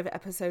about 5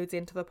 episodes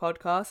into the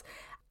podcast.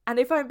 And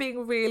if I'm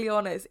being really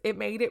honest, it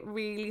made it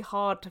really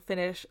hard to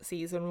finish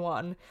season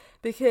 1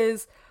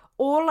 because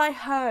all I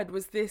heard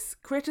was this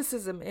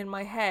criticism in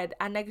my head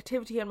and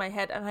negativity in my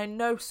head, and I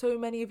know so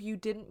many of you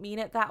didn't mean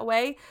it that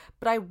way,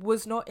 but I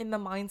was not in the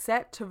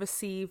mindset to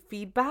receive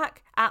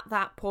feedback at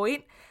that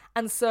point,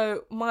 and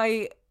so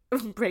my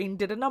brain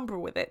did a number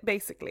with it,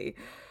 basically.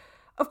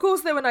 Of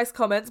course, there were nice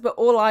comments, but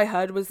all I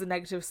heard was the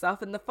negative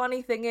stuff, and the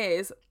funny thing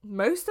is,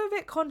 most of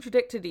it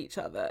contradicted each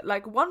other.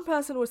 Like, one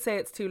person would say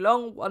it's too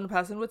long, one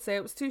person would say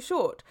it was too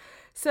short.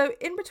 So,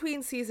 in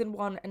between season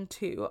 1 and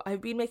 2,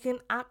 I've been making an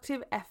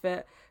active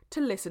effort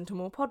to listen to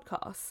more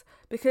podcasts,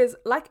 because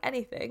like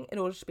anything, in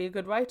order to be a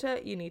good writer,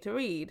 you need to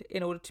read.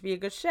 In order to be a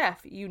good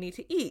chef, you need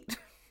to eat.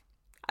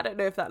 I don't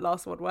know if that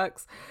last one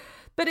works,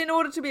 but in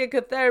order to be a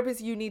good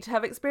therapist, you need to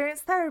have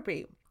experienced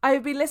therapy.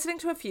 I've been listening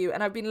to a few,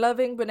 and I've been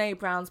loving Brené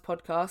Brown's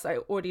podcast. I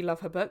already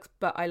love her books,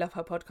 but I love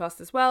her podcast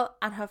as well,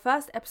 and her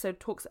first episode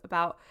talks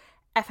about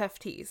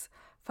FFTs,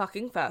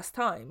 fucking first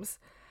times.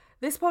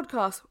 This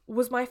podcast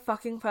was my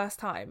fucking first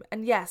time,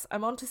 and yes,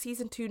 I'm on to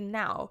season 2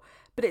 now,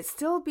 but it's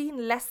still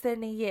been less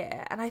than a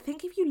year, and I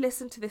think if you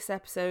listen to this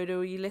episode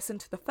or you listen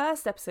to the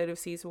first episode of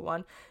season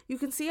 1, you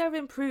can see I've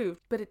improved,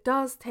 but it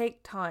does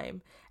take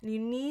time, and you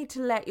need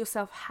to let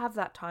yourself have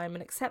that time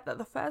and accept that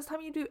the first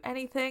time you do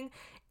anything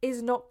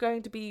is not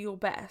going to be your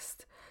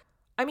best.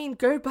 I mean,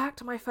 go back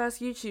to my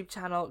first YouTube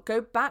channel,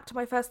 go back to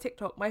my first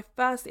TikTok, my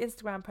first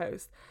Instagram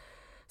post.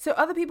 So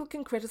other people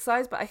can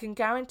criticize, but I can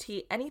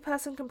guarantee any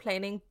person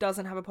complaining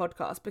doesn't have a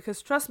podcast,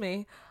 because trust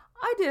me,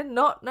 I did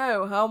not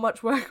know how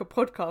much work a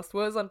podcast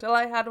was until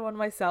I had one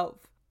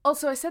myself.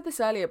 Also, I said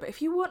this earlier, but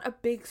if you want a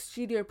big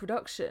studio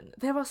production,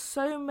 there are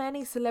so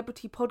many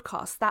celebrity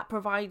podcasts that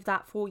provide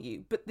that for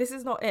you, but this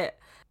is not it.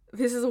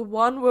 This is a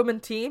one-woman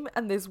team,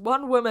 and this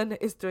one woman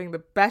is doing the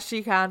best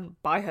she can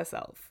by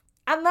herself.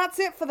 And that's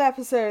it for the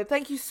episode.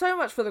 Thank you so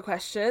much for the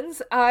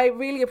questions. I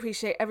really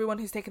appreciate everyone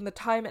who's taken the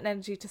time and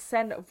energy to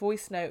send a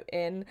voice note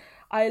in.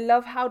 I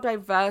love how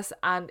diverse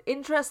and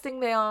interesting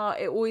they are.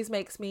 It always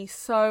makes me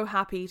so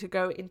happy to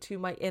go into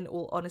my In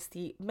All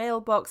Honesty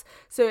mailbox.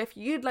 So if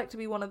you'd like to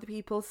be one of the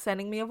people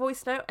sending me a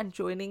voice note and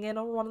joining in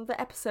on one of the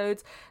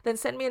episodes, then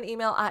send me an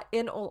email at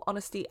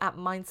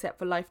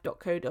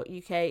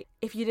inallhonesty@mindsetforlife.co.uk.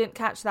 If you didn't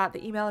catch that,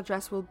 the email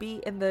address will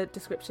be in the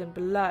description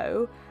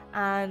below.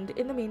 And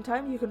in the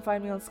meantime, you can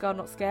find me on Scarred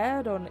Not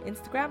Scared on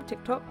Instagram,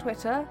 TikTok,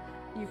 Twitter.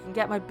 You can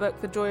get my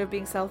book, The Joy of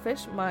Being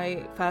Selfish,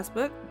 my first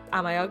book,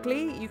 Am I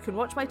Ugly? You can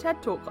watch my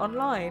TED Talk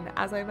online,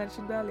 as I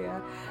mentioned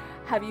earlier.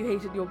 Have you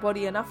hated your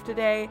body enough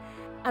today?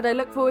 And I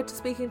look forward to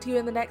speaking to you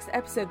in the next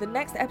episode. The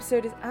next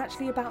episode is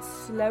actually about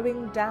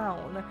slowing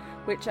down,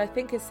 which I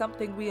think is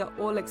something we are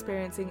all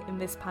experiencing in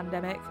this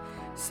pandemic.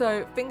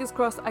 So fingers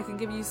crossed I can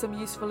give you some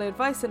useful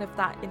advice, and if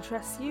that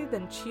interests you,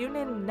 then tune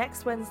in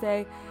next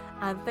Wednesday.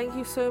 And thank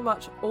you so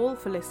much all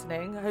for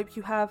listening. I hope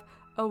you have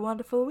a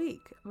wonderful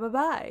week.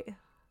 Bye-bye.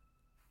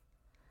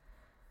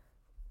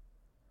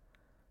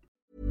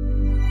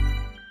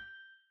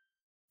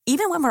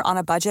 Even when we're on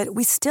a budget,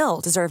 we still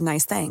deserve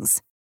nice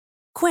things.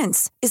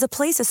 Quince is a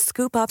place to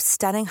scoop up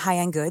stunning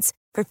high-end goods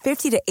for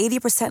 50 to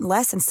 80%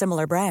 less than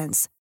similar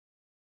brands.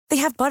 They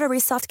have buttery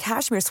soft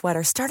cashmere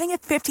sweaters starting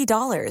at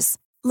 $50,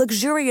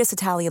 luxurious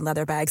Italian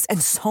leather bags,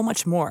 and so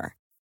much more.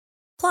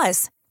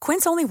 Plus,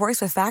 Quince only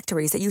works with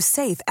factories that use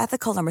safe,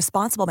 ethical, and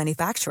responsible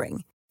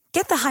manufacturing.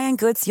 Get the high-end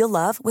goods you'll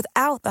love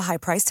without the high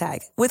price tag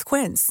with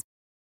Quince.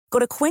 Go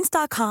to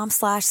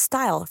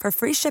quince.com/style for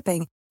free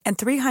shipping and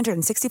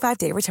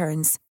 365-day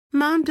returns.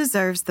 Mom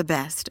deserves the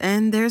best,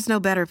 and there's no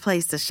better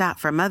place to shop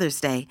for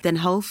Mother's Day than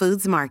Whole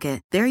Foods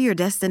Market. They're your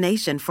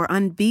destination for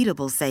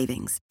unbeatable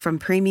savings, from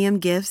premium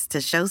gifts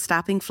to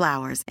show-stopping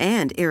flowers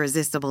and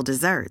irresistible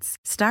desserts.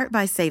 Start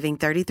by saving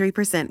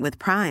 33% with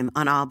Prime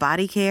on all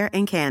body care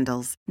and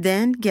candles.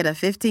 Then get a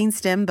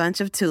 15-stem bunch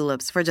of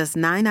tulips for just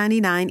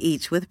 $9.99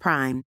 each with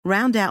Prime.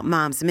 Round out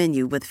Mom's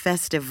menu with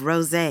festive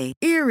rosé,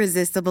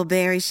 irresistible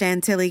berry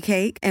chantilly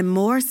cake, and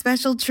more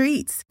special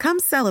treats. Come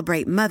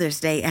celebrate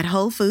Mother's Day at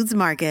Whole Foods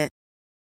Market.